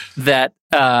 that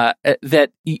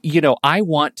I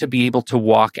want to be able to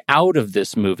walk out of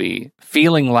this movie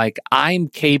feeling like I'm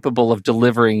capable of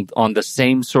delivering on the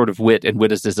same sort of wit and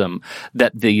witticism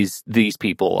that these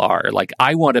people are. Like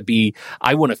I want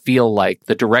to feel like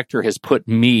the director has put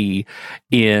me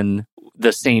in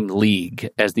the same league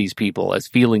as these people, as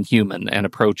feeling human and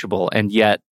approachable and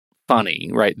yet funny,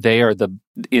 right? They are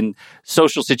in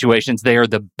social situations, they are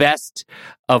the best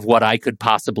of what I could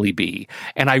possibly be.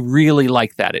 And I really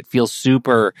like that. It feels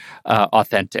super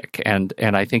authentic. And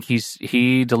I think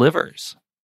he delivers.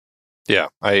 Yeah,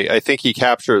 I think he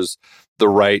captures the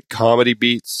right comedy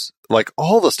beats. Like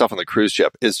all the stuff on the cruise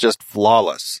ship is just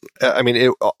flawless. I mean,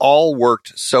 it all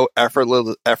worked so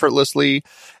effortlessly.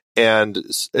 And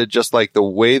it just like the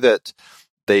way that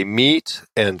they meet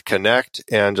and connect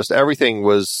and just everything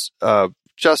was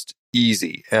just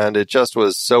easy. And it just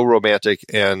was so romantic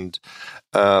and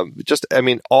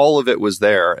all of it was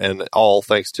there, and all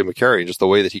thanks to McCary, just the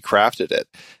way that he crafted it.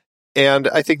 And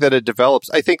I think that it develops.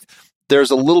 I think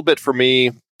there's a little bit for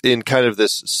me in kind of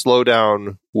this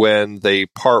slowdown when they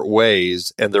part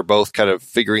ways and they're both kind of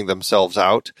figuring themselves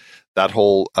out, that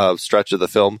whole stretch of the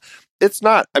film. It's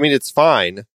not, it's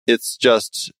fine. It's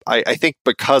just, I think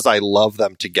because I love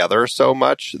them together so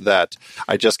much that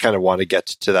I just kind of want to get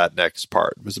to that next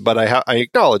part. But I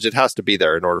acknowledge it has to be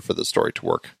there in order for the story to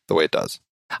work the way it does.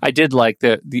 I did like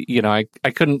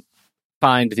I couldn't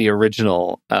find the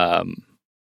original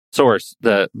source,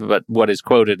 but what is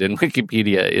quoted in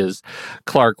Wikipedia is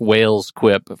Clark Wales'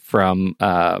 quip from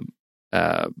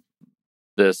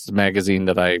this magazine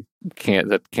that I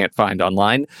can't find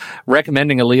online.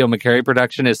 Recommending a Leo McCary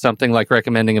production is something like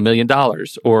recommending $1 million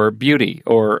or Beauty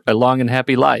or A Long and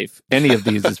Happy Life. Any of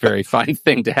these is a very fine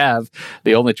thing to have.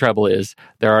 The only trouble is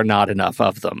there are not enough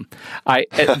of them.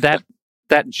 That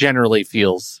generally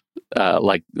feels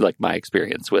like my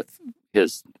experience with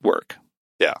his work.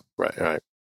 Yeah, right.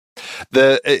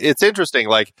 It's interesting.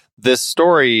 Like this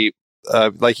story,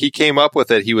 like he came up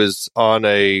with it. He was on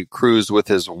a cruise with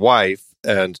his wife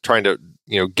and trying to,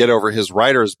 get over his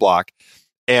writer's block.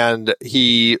 And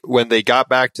when they got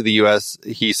back to the U.S.,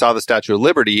 he saw the Statue of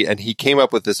Liberty, and he came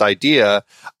up with this idea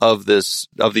of these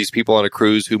people on a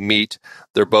cruise who meet.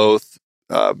 They're both,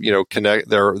 connect.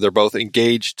 They're both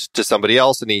engaged to somebody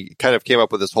else, and he kind of came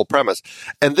up with this whole premise.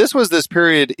 And this was this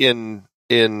period in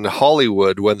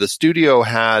Hollywood when the studio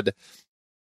had,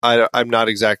 I'm not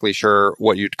exactly sure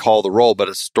what you'd call the role, but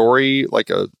a story, like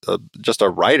just a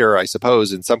writer, I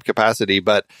suppose, in some capacity.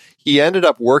 But he ended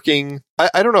up working.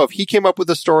 I don't know if he came up with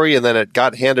the story and then it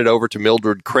got handed over to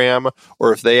Mildred Cram,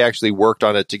 or if they actually worked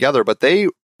on it together. But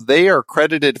they are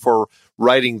credited for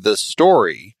writing the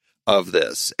story of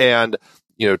this and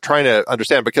trying to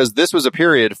understand, because this was a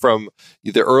period from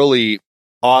the early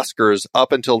Oscars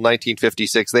up until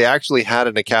 1956. They actually had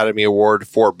an Academy Award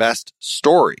for Best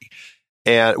Story,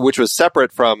 and which was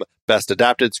separate from Best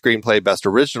Adapted Screenplay, Best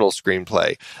Original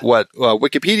Screenplay. What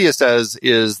Wikipedia says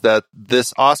is that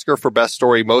this Oscar for Best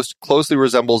Story most closely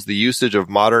resembles the usage of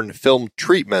modern film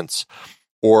treatments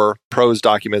or prose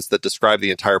documents that describe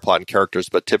the entire plot and characters,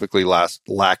 but typically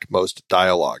lack most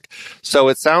dialogue. So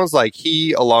it sounds like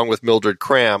he, along with Mildred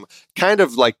Cram, kind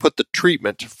of like put the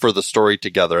treatment for the story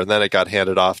together, and then it got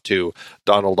handed off to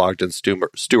Donald Ogden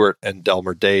Stewart and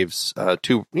Delmer Daves,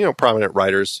 two prominent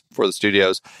writers for the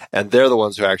studios, and they're the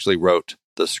ones who actually wrote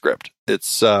the script.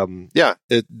 It's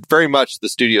very much the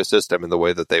studio system in the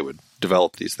way that they would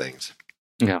develop these things.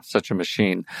 Yeah, such a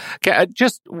machine. Okay,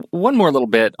 just one more little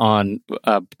bit on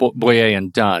Boyer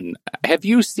and Dunn. Have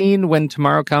you seen When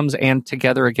Tomorrow Comes and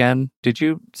Together Again? Did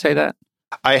you say that?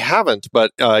 I haven't,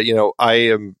 but I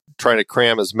am trying to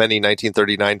cram as many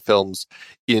 1939 films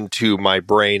into my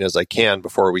brain as I can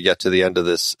before we get to the end of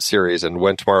this series. And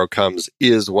When Tomorrow Comes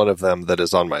is one of them that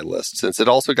is on my list, since it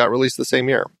also got released the same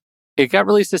year. It got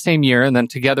released the same year, and then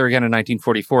Together Again in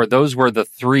 1944. Those were the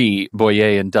three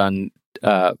Boyer and Dunn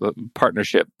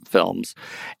partnership films.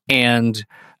 And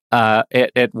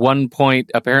at one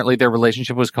point, apparently their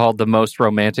relationship was called The Most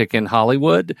Romantic in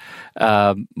Hollywood.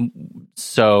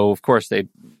 So, of course, they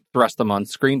thrust them on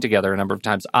screen together a number of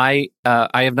times. I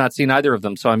have not seen either of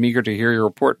them, so I'm eager to hear your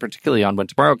report, particularly on When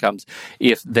Tomorrow Comes,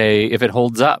 if it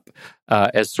holds up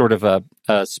as sort of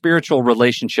a spiritual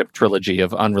relationship trilogy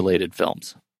of unrelated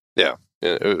films. Yeah,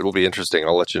 it'll be interesting.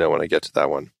 I'll let you know when I get to that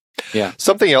one. Yeah.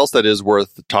 Something else that is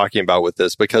worth talking about with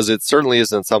this, because it certainly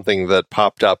isn't something that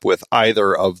popped up with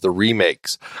either of the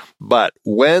remakes, but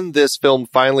when this film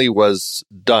finally was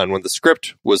done, when the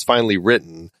script was finally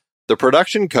written, the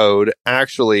production code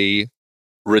actually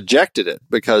rejected it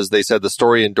because they said the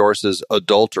story endorses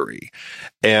adultery.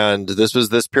 And this was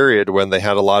this period when they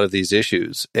had a lot of these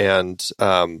issues. And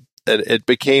it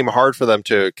became hard for them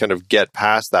to kind of get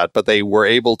past that, but they were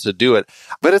able to do it.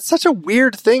 But it's such a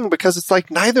weird thing because it's like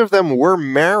neither of them were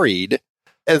married.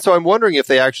 And so I'm wondering if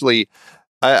they actually,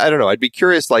 I don't know, I'd be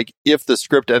curious, like, if the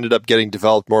script ended up getting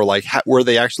developed more like, were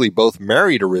they actually both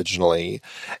married originally?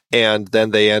 And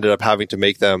then they ended up having to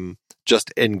make them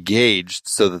just engaged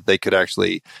so that they could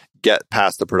actually get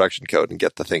past the production code and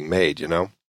get the thing made, you know?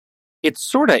 It's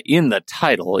sort of in the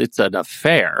title. It's an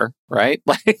affair, right?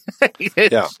 Like,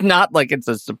 it's not like it's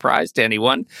a surprise to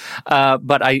anyone.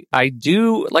 But I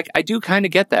do kind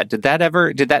of get that. Did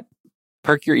that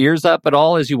perk your ears up at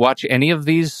all as you watch any of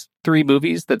these three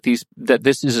movies, that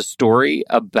this is a story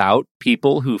about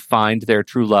people who find their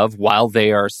true love while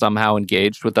they are somehow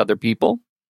engaged with other people?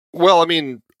 Well, I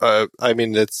mean,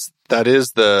 that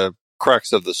is the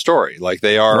crux of the story. Like,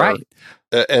 they are, right.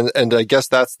 And I guess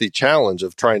that's the challenge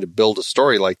of trying to build a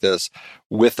story like this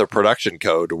with a production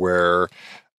code where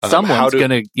someone's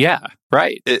gonna,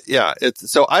 right.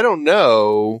 So I don't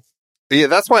know. Yeah,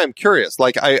 that's why I'm curious.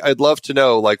 Like, I'd love to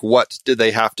know, like, what did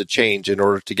they have to change in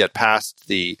order to get past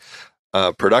the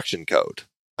production code?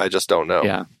 I just don't know.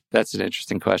 Yeah, that's an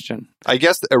interesting question. I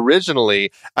guess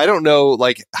originally, I don't know,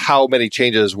 like, how many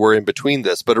changes were in between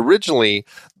this, but originally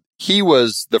he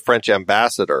was the French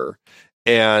ambassador,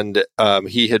 and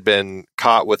he had been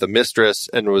caught with a mistress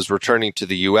and was returning to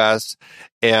the U.S.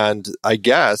 And I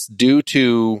guess due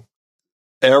to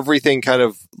everything kind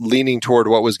of leaning toward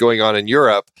what was going on in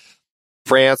Europe,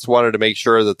 France wanted to make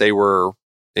sure that they were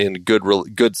in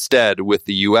good stead with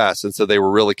the U.S. And so they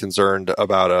were really concerned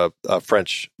about a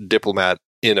French diplomat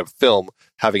in a film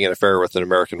having an affair with an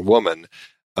American woman,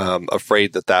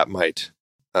 afraid that might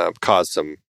cause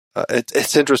some...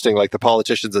 It's interesting, like, the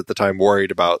politicians at the time worried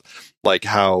about, like,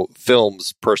 how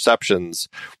films' perceptions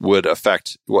would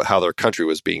affect how their country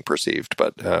was being perceived.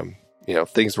 But,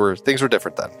 things were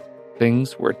different then.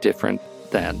 Things were different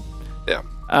then. Yeah.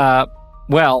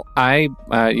 Well,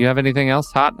 you have anything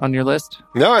else hot on your list?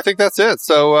 No, I think that's it.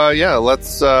 So,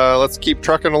 let's keep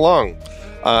trucking along.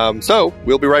 So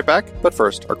we'll be right back. But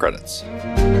first, our credits.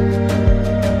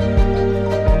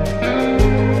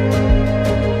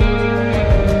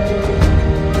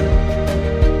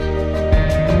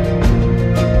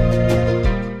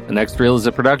 The Next Reel is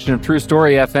a production of True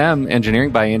Story FM,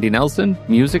 engineering by Andy Nelson,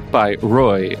 music by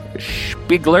Roy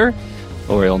Spiegler,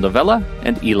 Oriel Novella,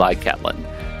 and Eli Catlin.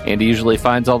 Andy usually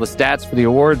finds all the stats for the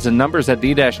awards and numbers at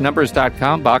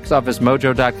the-numbers.com,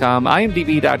 boxofficemojo.com,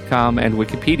 imdb.com, and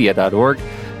wikipedia.org.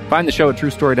 Find the show at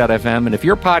truestory.fm, and if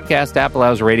your podcast app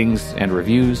allows ratings and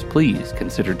reviews, please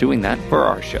consider doing that for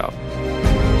our show.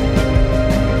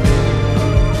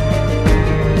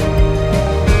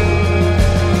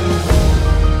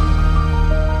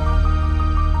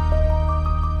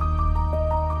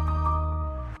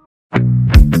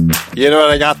 You know what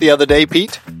I got the other day,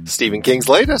 Pete? Stephen King's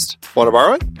latest. Want to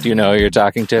borrow it? Do you know who you're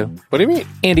talking to? What do you mean?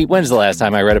 Andy, when's the last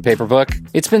time I read a paper book?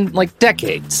 It's been like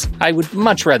decades. I would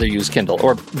much rather use Kindle,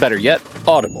 or better yet,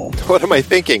 Audible. What am I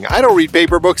thinking? I don't read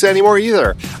paper books anymore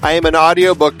either. I am an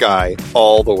audiobook guy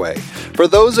all the way. For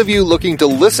those of you looking to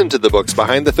listen to the books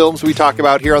behind the films we talk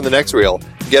about here on The Next Reel,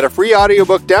 get a free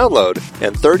audiobook download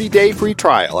and 30-day free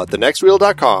trial at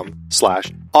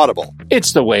thenextreel.com/audible.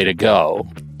 It's the way to go.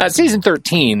 Season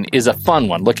 13 is a fun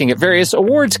one, looking at various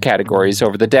awards categories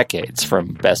over the decades,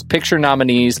 from Best Picture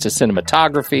nominees to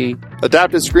cinematography,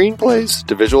 adapted screenplays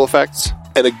to visual effects.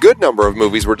 And a good number of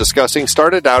movies we're discussing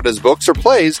started out as books or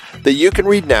plays that you can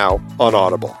read now on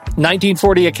Audible.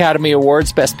 1940 Academy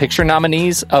Awards Best Picture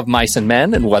nominees Of Mice and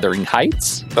Men and Wuthering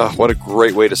Heights. What a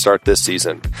great way to start this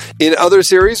season. In other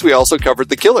series, we also covered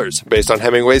The Killers, based on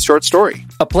Hemingway's short story.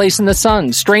 A Place in the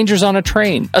Sun, Strangers on a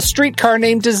Train, A Streetcar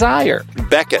Named Desire.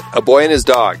 Beckett, A Boy and His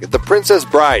Dog, The Princess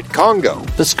Bride, Congo.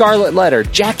 The Scarlet Letter,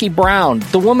 Jackie Brown,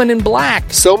 The Woman in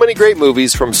Black. So many great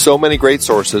movies from so many great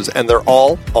sources, and they're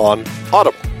all on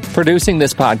Audible. Producing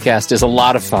this podcast is a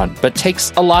lot of fun, but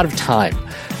takes a lot of time.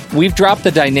 We've dropped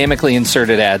the dynamically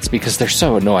inserted ads because they're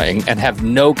so annoying and have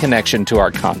no connection to our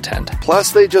content.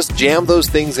 Plus, they just jam those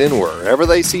things in wherever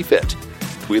they see fit.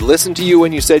 We listened to you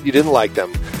when you said you didn't like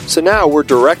them, so now we're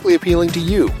directly appealing to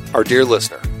you, our dear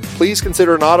listener. Please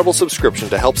consider an Audible subscription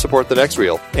to help support The Next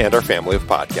Reel and our family of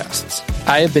podcasts.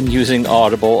 I have been using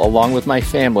Audible along with my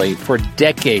family for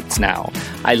decades now.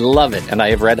 I love it, and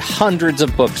I have read hundreds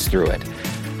of books through it.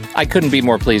 I couldn't be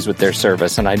more pleased with their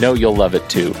service, and I know you'll love it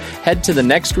too. Head to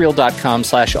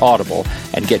thenextreel.com/audible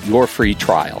and get your free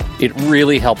trial. It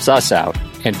really helps us out,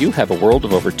 and you have a world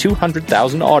of over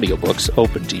 200,000 audiobooks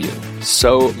open to you.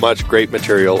 So much great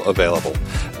material available.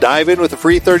 Dive in with a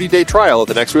free 30-day trial at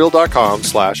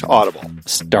thenextreel.com/audible.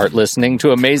 Start listening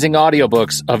to amazing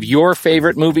audiobooks of your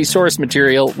favorite movie source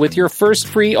material with your first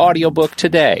free audiobook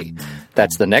today.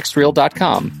 That's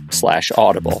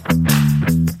thenextreel.com/audible.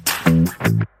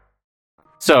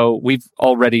 So we've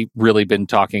already really been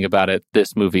talking about it.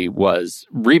 This movie was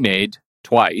remade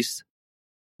twice.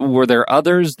 Were there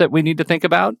others that we need to think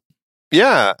about?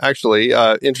 Yeah, actually,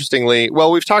 interestingly,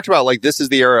 well, we've talked about, like, this is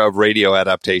the era of radio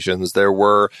adaptations. There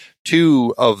were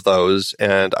 2 of those,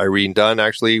 and Irene Dunne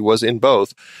actually was in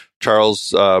both.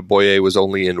 Charles Boyer was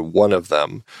only in one of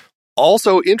them.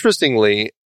 Also, interestingly,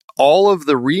 all of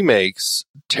the remakes,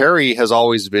 Terry has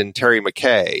always been Terry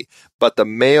McKay, but the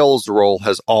male's role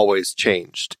has always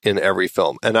changed in every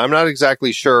film. And I'm not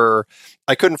exactly sure.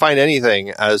 I couldn't find anything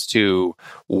as to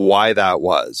why that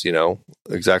was,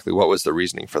 exactly what was the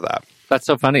reasoning for that. That's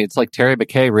so funny. It's like Terry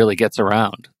McKay really gets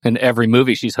around. In every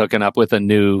movie, she's hooking up with a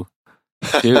new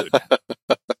dude.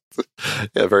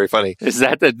 Yeah, very funny. Is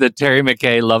that the Terry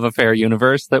McKay love affair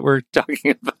universe that we're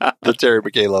talking about? The Terry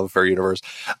McKay love affair universe.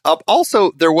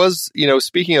 Also, there was,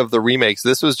 speaking of the remakes,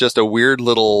 this was just a weird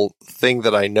little thing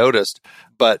that I noticed.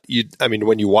 But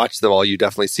when you watch them all, you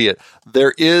definitely see it.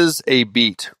 There is a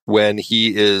beat when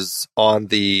he is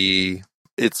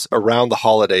it's around the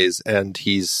holidays and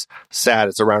he's sad.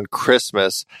 It's around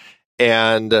Christmas.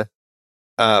 And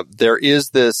there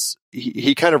is this,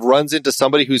 he kind of runs into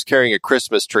somebody who's carrying a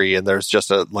Christmas tree, and there's just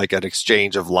an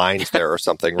exchange of lines there or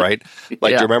something, right? Do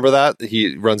you remember that?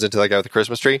 He runs into that guy with the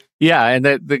Christmas tree? Yeah, and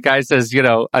the guy says,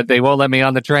 they won't let me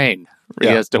on the train. He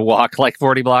has to walk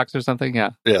 40 blocks or something,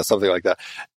 yeah. Yeah, something like that.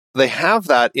 They have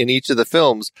that in each of the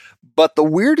films, but the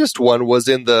weirdest one was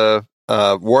in the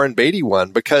Warren Beatty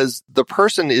one, because the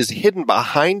person is hidden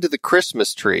behind the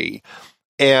Christmas tree,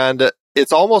 and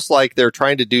it's almost like they're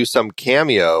trying to do some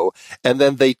cameo, and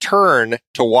then they turn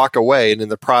to walk away, and in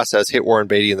the process hit Warren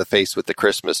Beatty in the face with the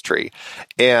Christmas tree.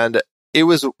 And it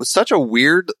was such a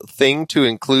weird thing to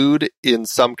include in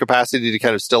some capacity to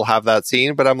kind of still have that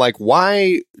scene. But I'm like,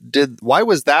 why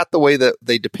was that the way that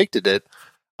they depicted it?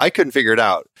 I couldn't figure it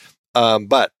out.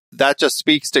 But that just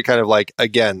speaks to kind of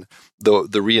again, the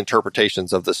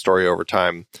reinterpretations of the story over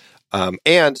time.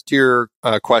 And to your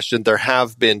question, there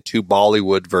have been 2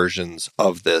 Bollywood versions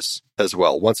of this as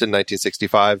well. Once in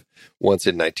 1965, once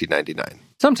in 1999.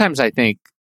 Sometimes I think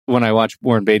when I watch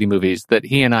Warren Beatty movies that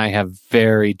he and I have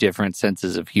very different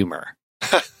senses of humor.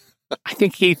 I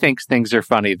think he thinks things are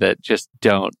funny that just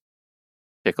don't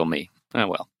tickle me. Oh,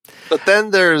 well. But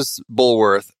then there's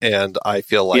Bulworth, and I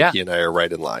feel like he and I are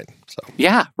right in line. So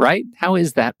yeah, right? How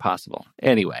is that possible?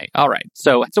 Anyway, all right.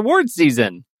 So it's award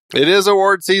season. It is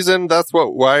award season. That's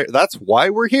why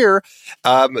we're here.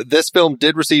 This film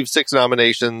did receive 6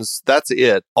 nominations. That's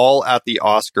it, all at the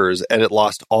Oscars, and it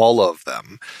lost all of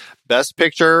them. Best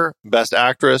Picture, Best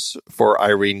Actress for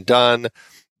Irene Dunne,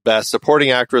 Best Supporting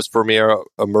Actress for Maria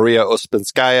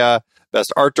Ospinskaya,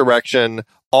 Best Art Direction,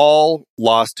 all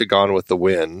lost to Gone with the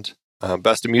Wind.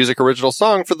 Best Music Original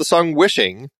Song for the song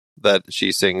Wishing that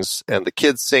she sings and the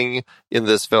kids sing in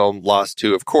this film, lost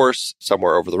to, of course,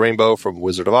 Somewhere Over the Rainbow from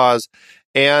Wizard of Oz.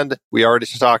 And we already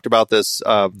talked about this,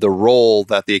 the role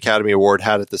that the Academy Award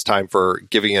had at this time for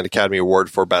giving an Academy Award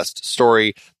for Best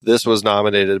Story. This was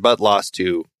nominated, but lost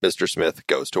to Mr. Smith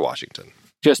Goes to Washington.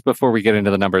 Just before we get into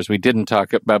the numbers, we didn't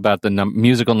talk about the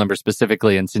musical number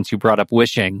specifically. And since you brought up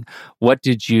Wishing, what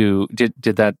did you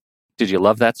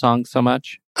love that song so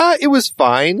much? It was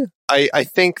fine. I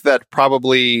think that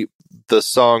probably the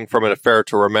song from An Affair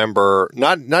to Remember,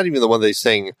 not even the one they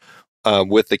sing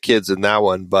with the kids in that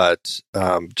one, but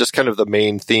just kind of the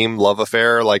main theme, Love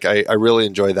Affair. I really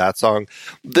enjoy that song.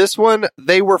 This one,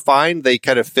 they were fine. They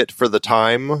kind of fit for the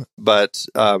time, but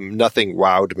nothing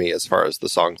wowed me as far as the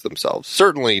songs themselves.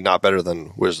 Certainly not better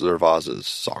than Wizard of Oz's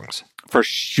songs. For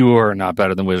sure not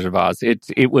better than Wizard of Oz.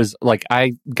 It was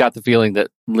I got the feeling that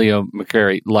Leo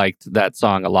McCarey liked that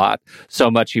song a lot,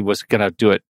 so much he was going to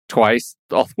do it twice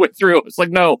all the way through. It was like,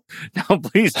 no,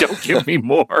 please don't give me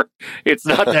more. It's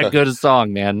not that good a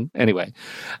song, man. Anyway,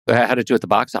 how did it do at the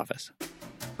box office?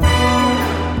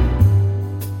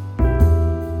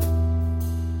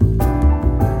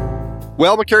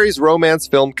 Well, McCary's romance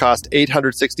film cost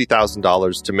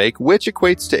 $860,000 to make, which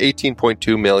equates to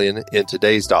 $18.2 million in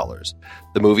today's dollars.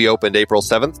 The movie opened April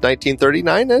 7th,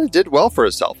 1939, and it did well for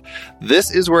itself.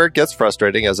 This is where it gets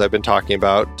frustrating, as I've been talking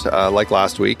about, like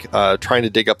last week, trying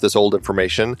to dig up this old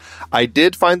information. I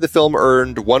did find the film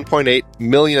earned $1.8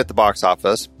 million at the box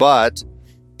office, but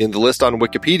in the list on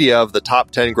Wikipedia of the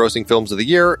top 10 grossing films of the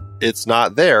year, it's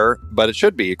not there, but it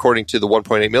should be. According to the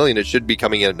 $1.8 million, it should be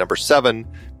coming in at number 7,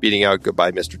 beating out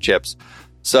Goodbye, Mr. Chips.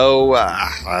 So,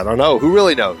 I don't know. Who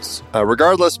really knows?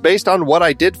 Regardless, based on what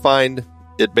I did find,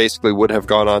 it basically would have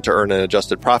gone on to earn an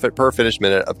adjusted profit per finished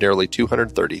minute of nearly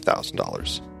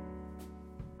 $230,000.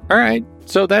 All right.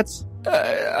 So that's,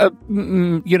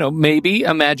 maybe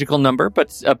a magical number,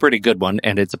 but a pretty good one,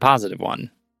 and it's a positive one.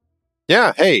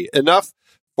 Yeah, hey, enough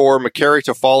for McCary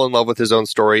to fall in love with his own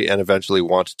story and eventually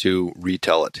want to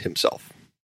retell it himself.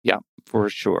 Yeah, for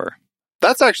sure.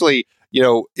 That's actually,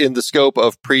 in the scope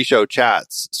of pre-show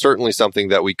chats, certainly something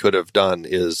that we could have done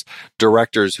is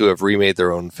directors who have remade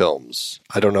their own films.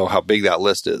 I don't know how big that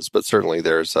list is, but certainly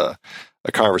there's a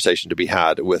conversation to be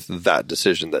had with that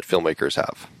decision that filmmakers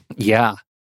have. Yeah,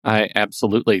 I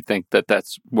absolutely think that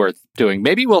that's worth doing.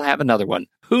 Maybe we'll have another one.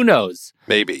 Who knows?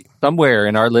 Maybe. Somewhere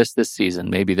in our list this season,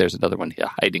 maybe there's another one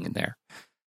hiding in there.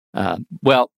 I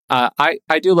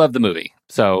do love the movie.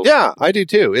 So yeah, I do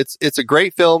too. It's a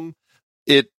great film.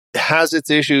 It has its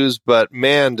issues, but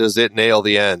man, does it nail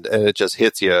the end, and it just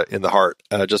hits you in the heart.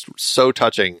 Just so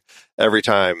touching every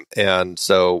time. And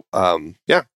so,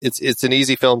 it's an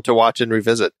easy film to watch and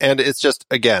revisit. And it's just,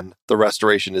 again, the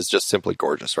restoration is just simply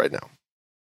gorgeous right now.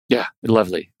 Yeah,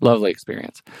 lovely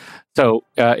experience. So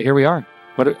here we are.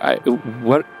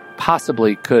 What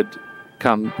possibly could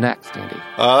come next, Andy?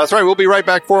 That's right. We'll be right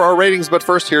back for our ratings. But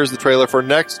first, here's the trailer for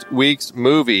next week's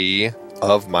movie,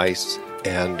 Of Mice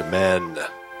and Men.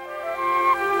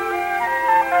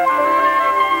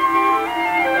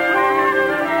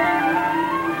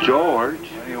 George,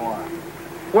 what do you want?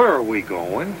 Where are we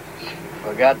going?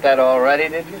 Forgot that already,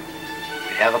 did you?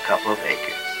 We have a couple of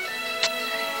acres.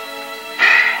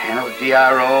 It'd be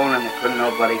our own, and couldn't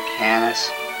nobody can us.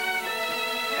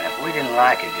 And if we didn't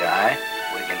like a guy,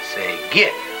 we can say,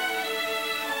 get.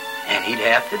 And he'd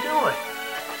have to do it.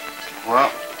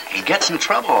 Well, he gets in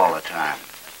trouble all the time.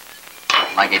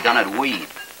 Like he done at weed.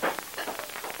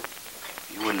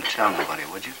 You wouldn't tell nobody,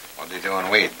 would you? What'd he do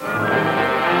on weed?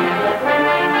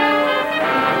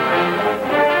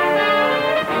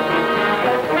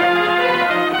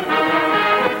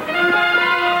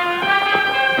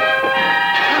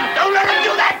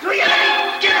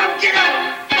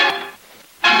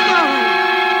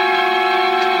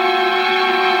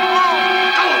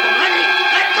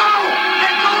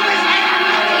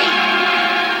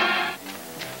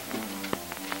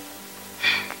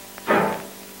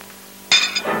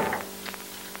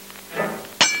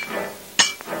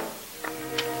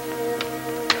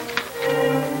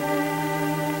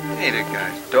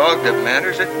 Dog that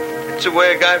matters. It's the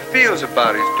way a guy feels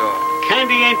about his dog.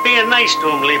 Candy ain't being nice to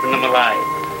him, leaving him alive.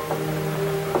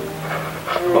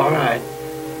 All right.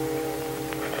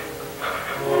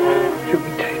 You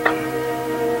can take him.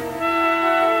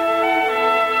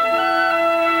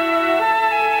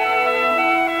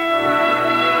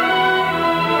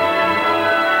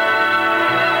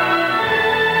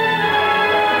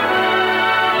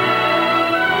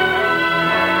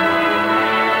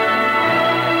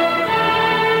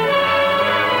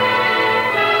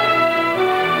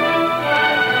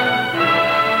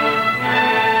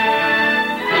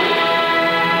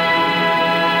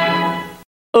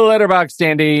 Letterboxd,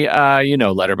 Andy. You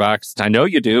know Letterboxd. I know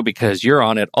you do because you're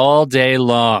on it all day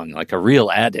long, like a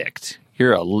real addict.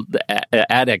 You're a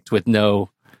addict with no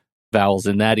vowels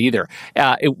in that either.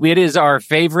 It is our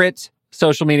favorite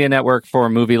social media network for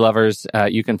movie lovers.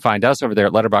 You can find us over there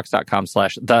at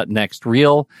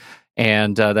letterboxd.com/thenextreel.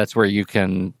 And that's where you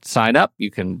can sign up.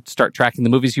 You can start tracking the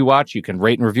movies you watch. You can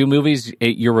rate and review movies.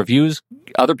 Your reviews,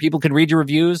 other people can read your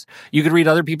reviews. You can read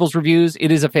other people's reviews.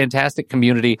 It is a fantastic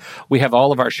community. We have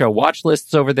all of our show watch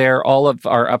lists over there, all of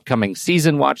our upcoming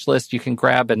season watch lists. You can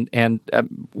grab and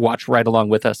watch right along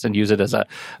with us and use it as a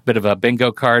bit of a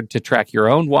bingo card to track your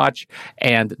own watch.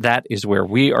 And that is where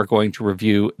we are going to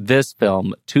review this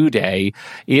film today.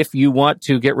 If you want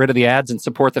to get rid of the ads and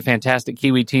support the fantastic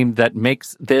Kiwi team that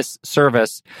makes this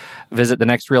service, visit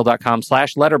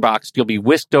thenextreel.com/letterboxd. You'll be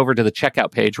whisked over to the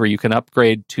checkout page where you can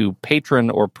upgrade to patron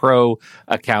or pro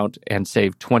account and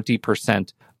save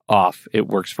 20% off. It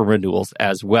works for renewals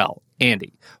as well.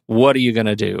 Andy, what are you going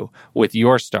to do with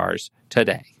your stars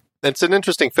today? It's an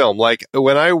interesting film. Like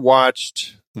when I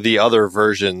watched the other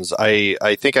versions, I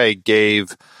think I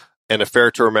gave An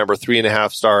Affair to Remember,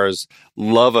 3.5 stars.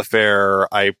 Love Affair,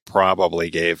 I probably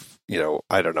gave,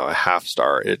 I don't know, a half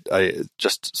star. I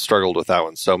just struggled with that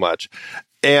one so much.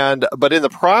 But in the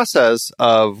process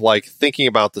of like thinking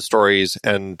about the stories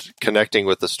and connecting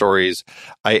with the stories,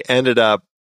 I ended up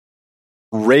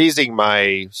raising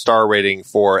my star rating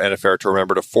for An Affair to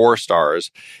Remember to 4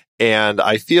 stars. And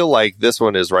I feel like this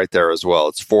one is right there as well.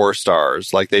 It's 4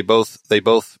 stars. Like they both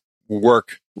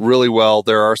work really well.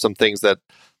 There are some things that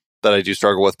I do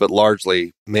struggle with, but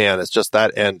largely, man, it's just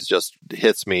that end just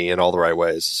hits me in all the right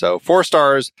ways. So 4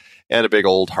 stars and a big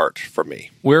old heart from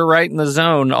me. We're right in the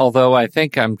zone, although I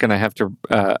think I'm going to have to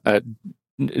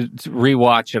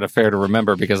rewatch An Affair to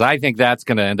Remember, because I think that's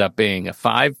going to end up being a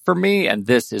 5 for me, and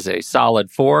this is a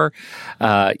solid 4.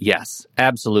 Yes,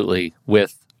 absolutely,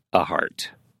 with a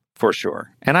heart, for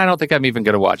sure. And I don't think I'm even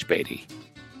going to watch Beatty.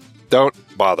 Don't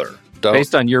bother.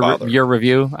 Based on your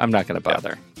review, I'm not going to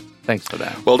bother. Yeah. Thanks for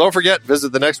that. Well, don't forget,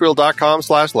 visit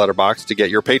thenextreel.com/letterbox to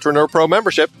get your Patron or Pro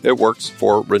membership. It works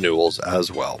for renewals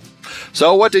as well.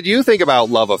 So what did you think about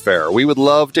Love Affair? We would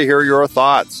love to hear your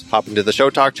thoughts. Hop into the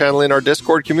Show Talk channel in our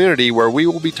Discord community, where we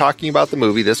will be talking about the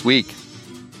movie this week.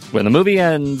 When the movie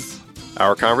ends,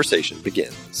 our conversation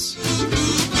begins.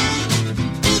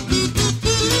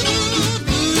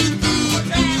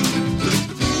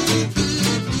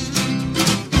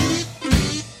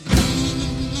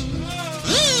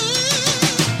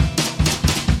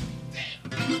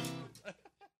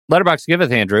 Letterboxd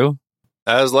giveth, Andrew.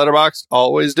 As Letterboxd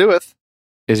always doeth.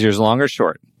 Is yours long or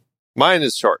short? Mine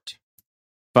is short.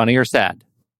 Funny or sad?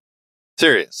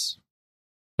 Serious.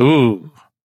 Ooh.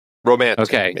 Romantic,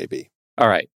 okay. Maybe. All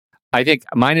right. I think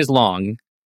mine is long.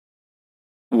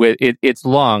 It's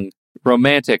long,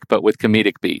 romantic, but with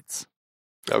comedic beats.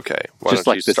 Okay. Just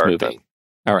like this movie. Then?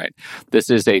 All right. This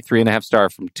is a 3.5 star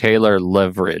from Taylor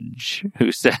Leverage,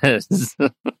 who says,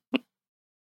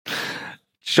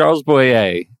 Charles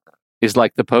Boyer is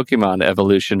like the Pokemon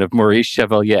evolution of Maurice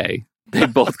Chevalier. They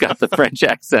both got the French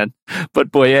accent,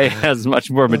 but Boyer has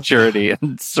much more maturity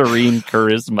and serene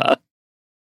charisma.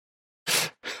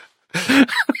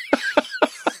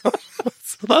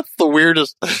 That's the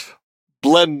weirdest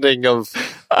blending of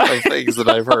things that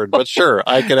I've heard. But sure,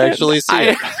 I can actually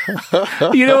see it.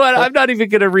 You know what? I'm not even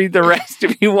going to read the rest.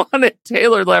 If you want it,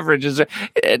 Taylor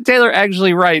Taylor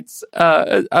actually writes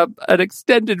an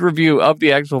extended review of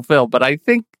the actual film, but I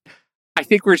think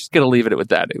we're just going to leave it with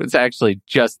that. It was actually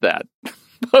just that.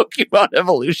 Pokemon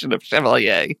evolution of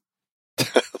Chevalier.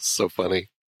 So funny.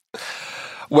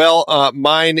 Well,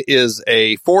 mine is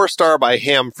a 4-star by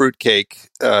Ham Fruitcake,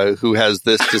 who has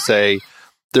this to say: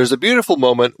 there's a beautiful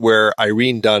moment where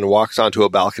Irene Dunn walks onto a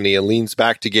balcony and leans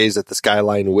back to gaze at the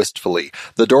skyline wistfully.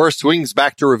 The door swings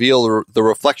back to reveal the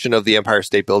reflection of the Empire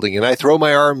State Building, and I throw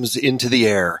my arms into the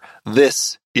air.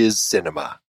 This is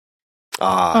cinema.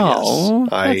 Yes.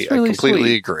 I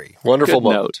completely agree. Wonderful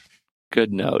moment.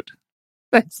 Good note.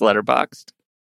 Thanks, Letterboxd.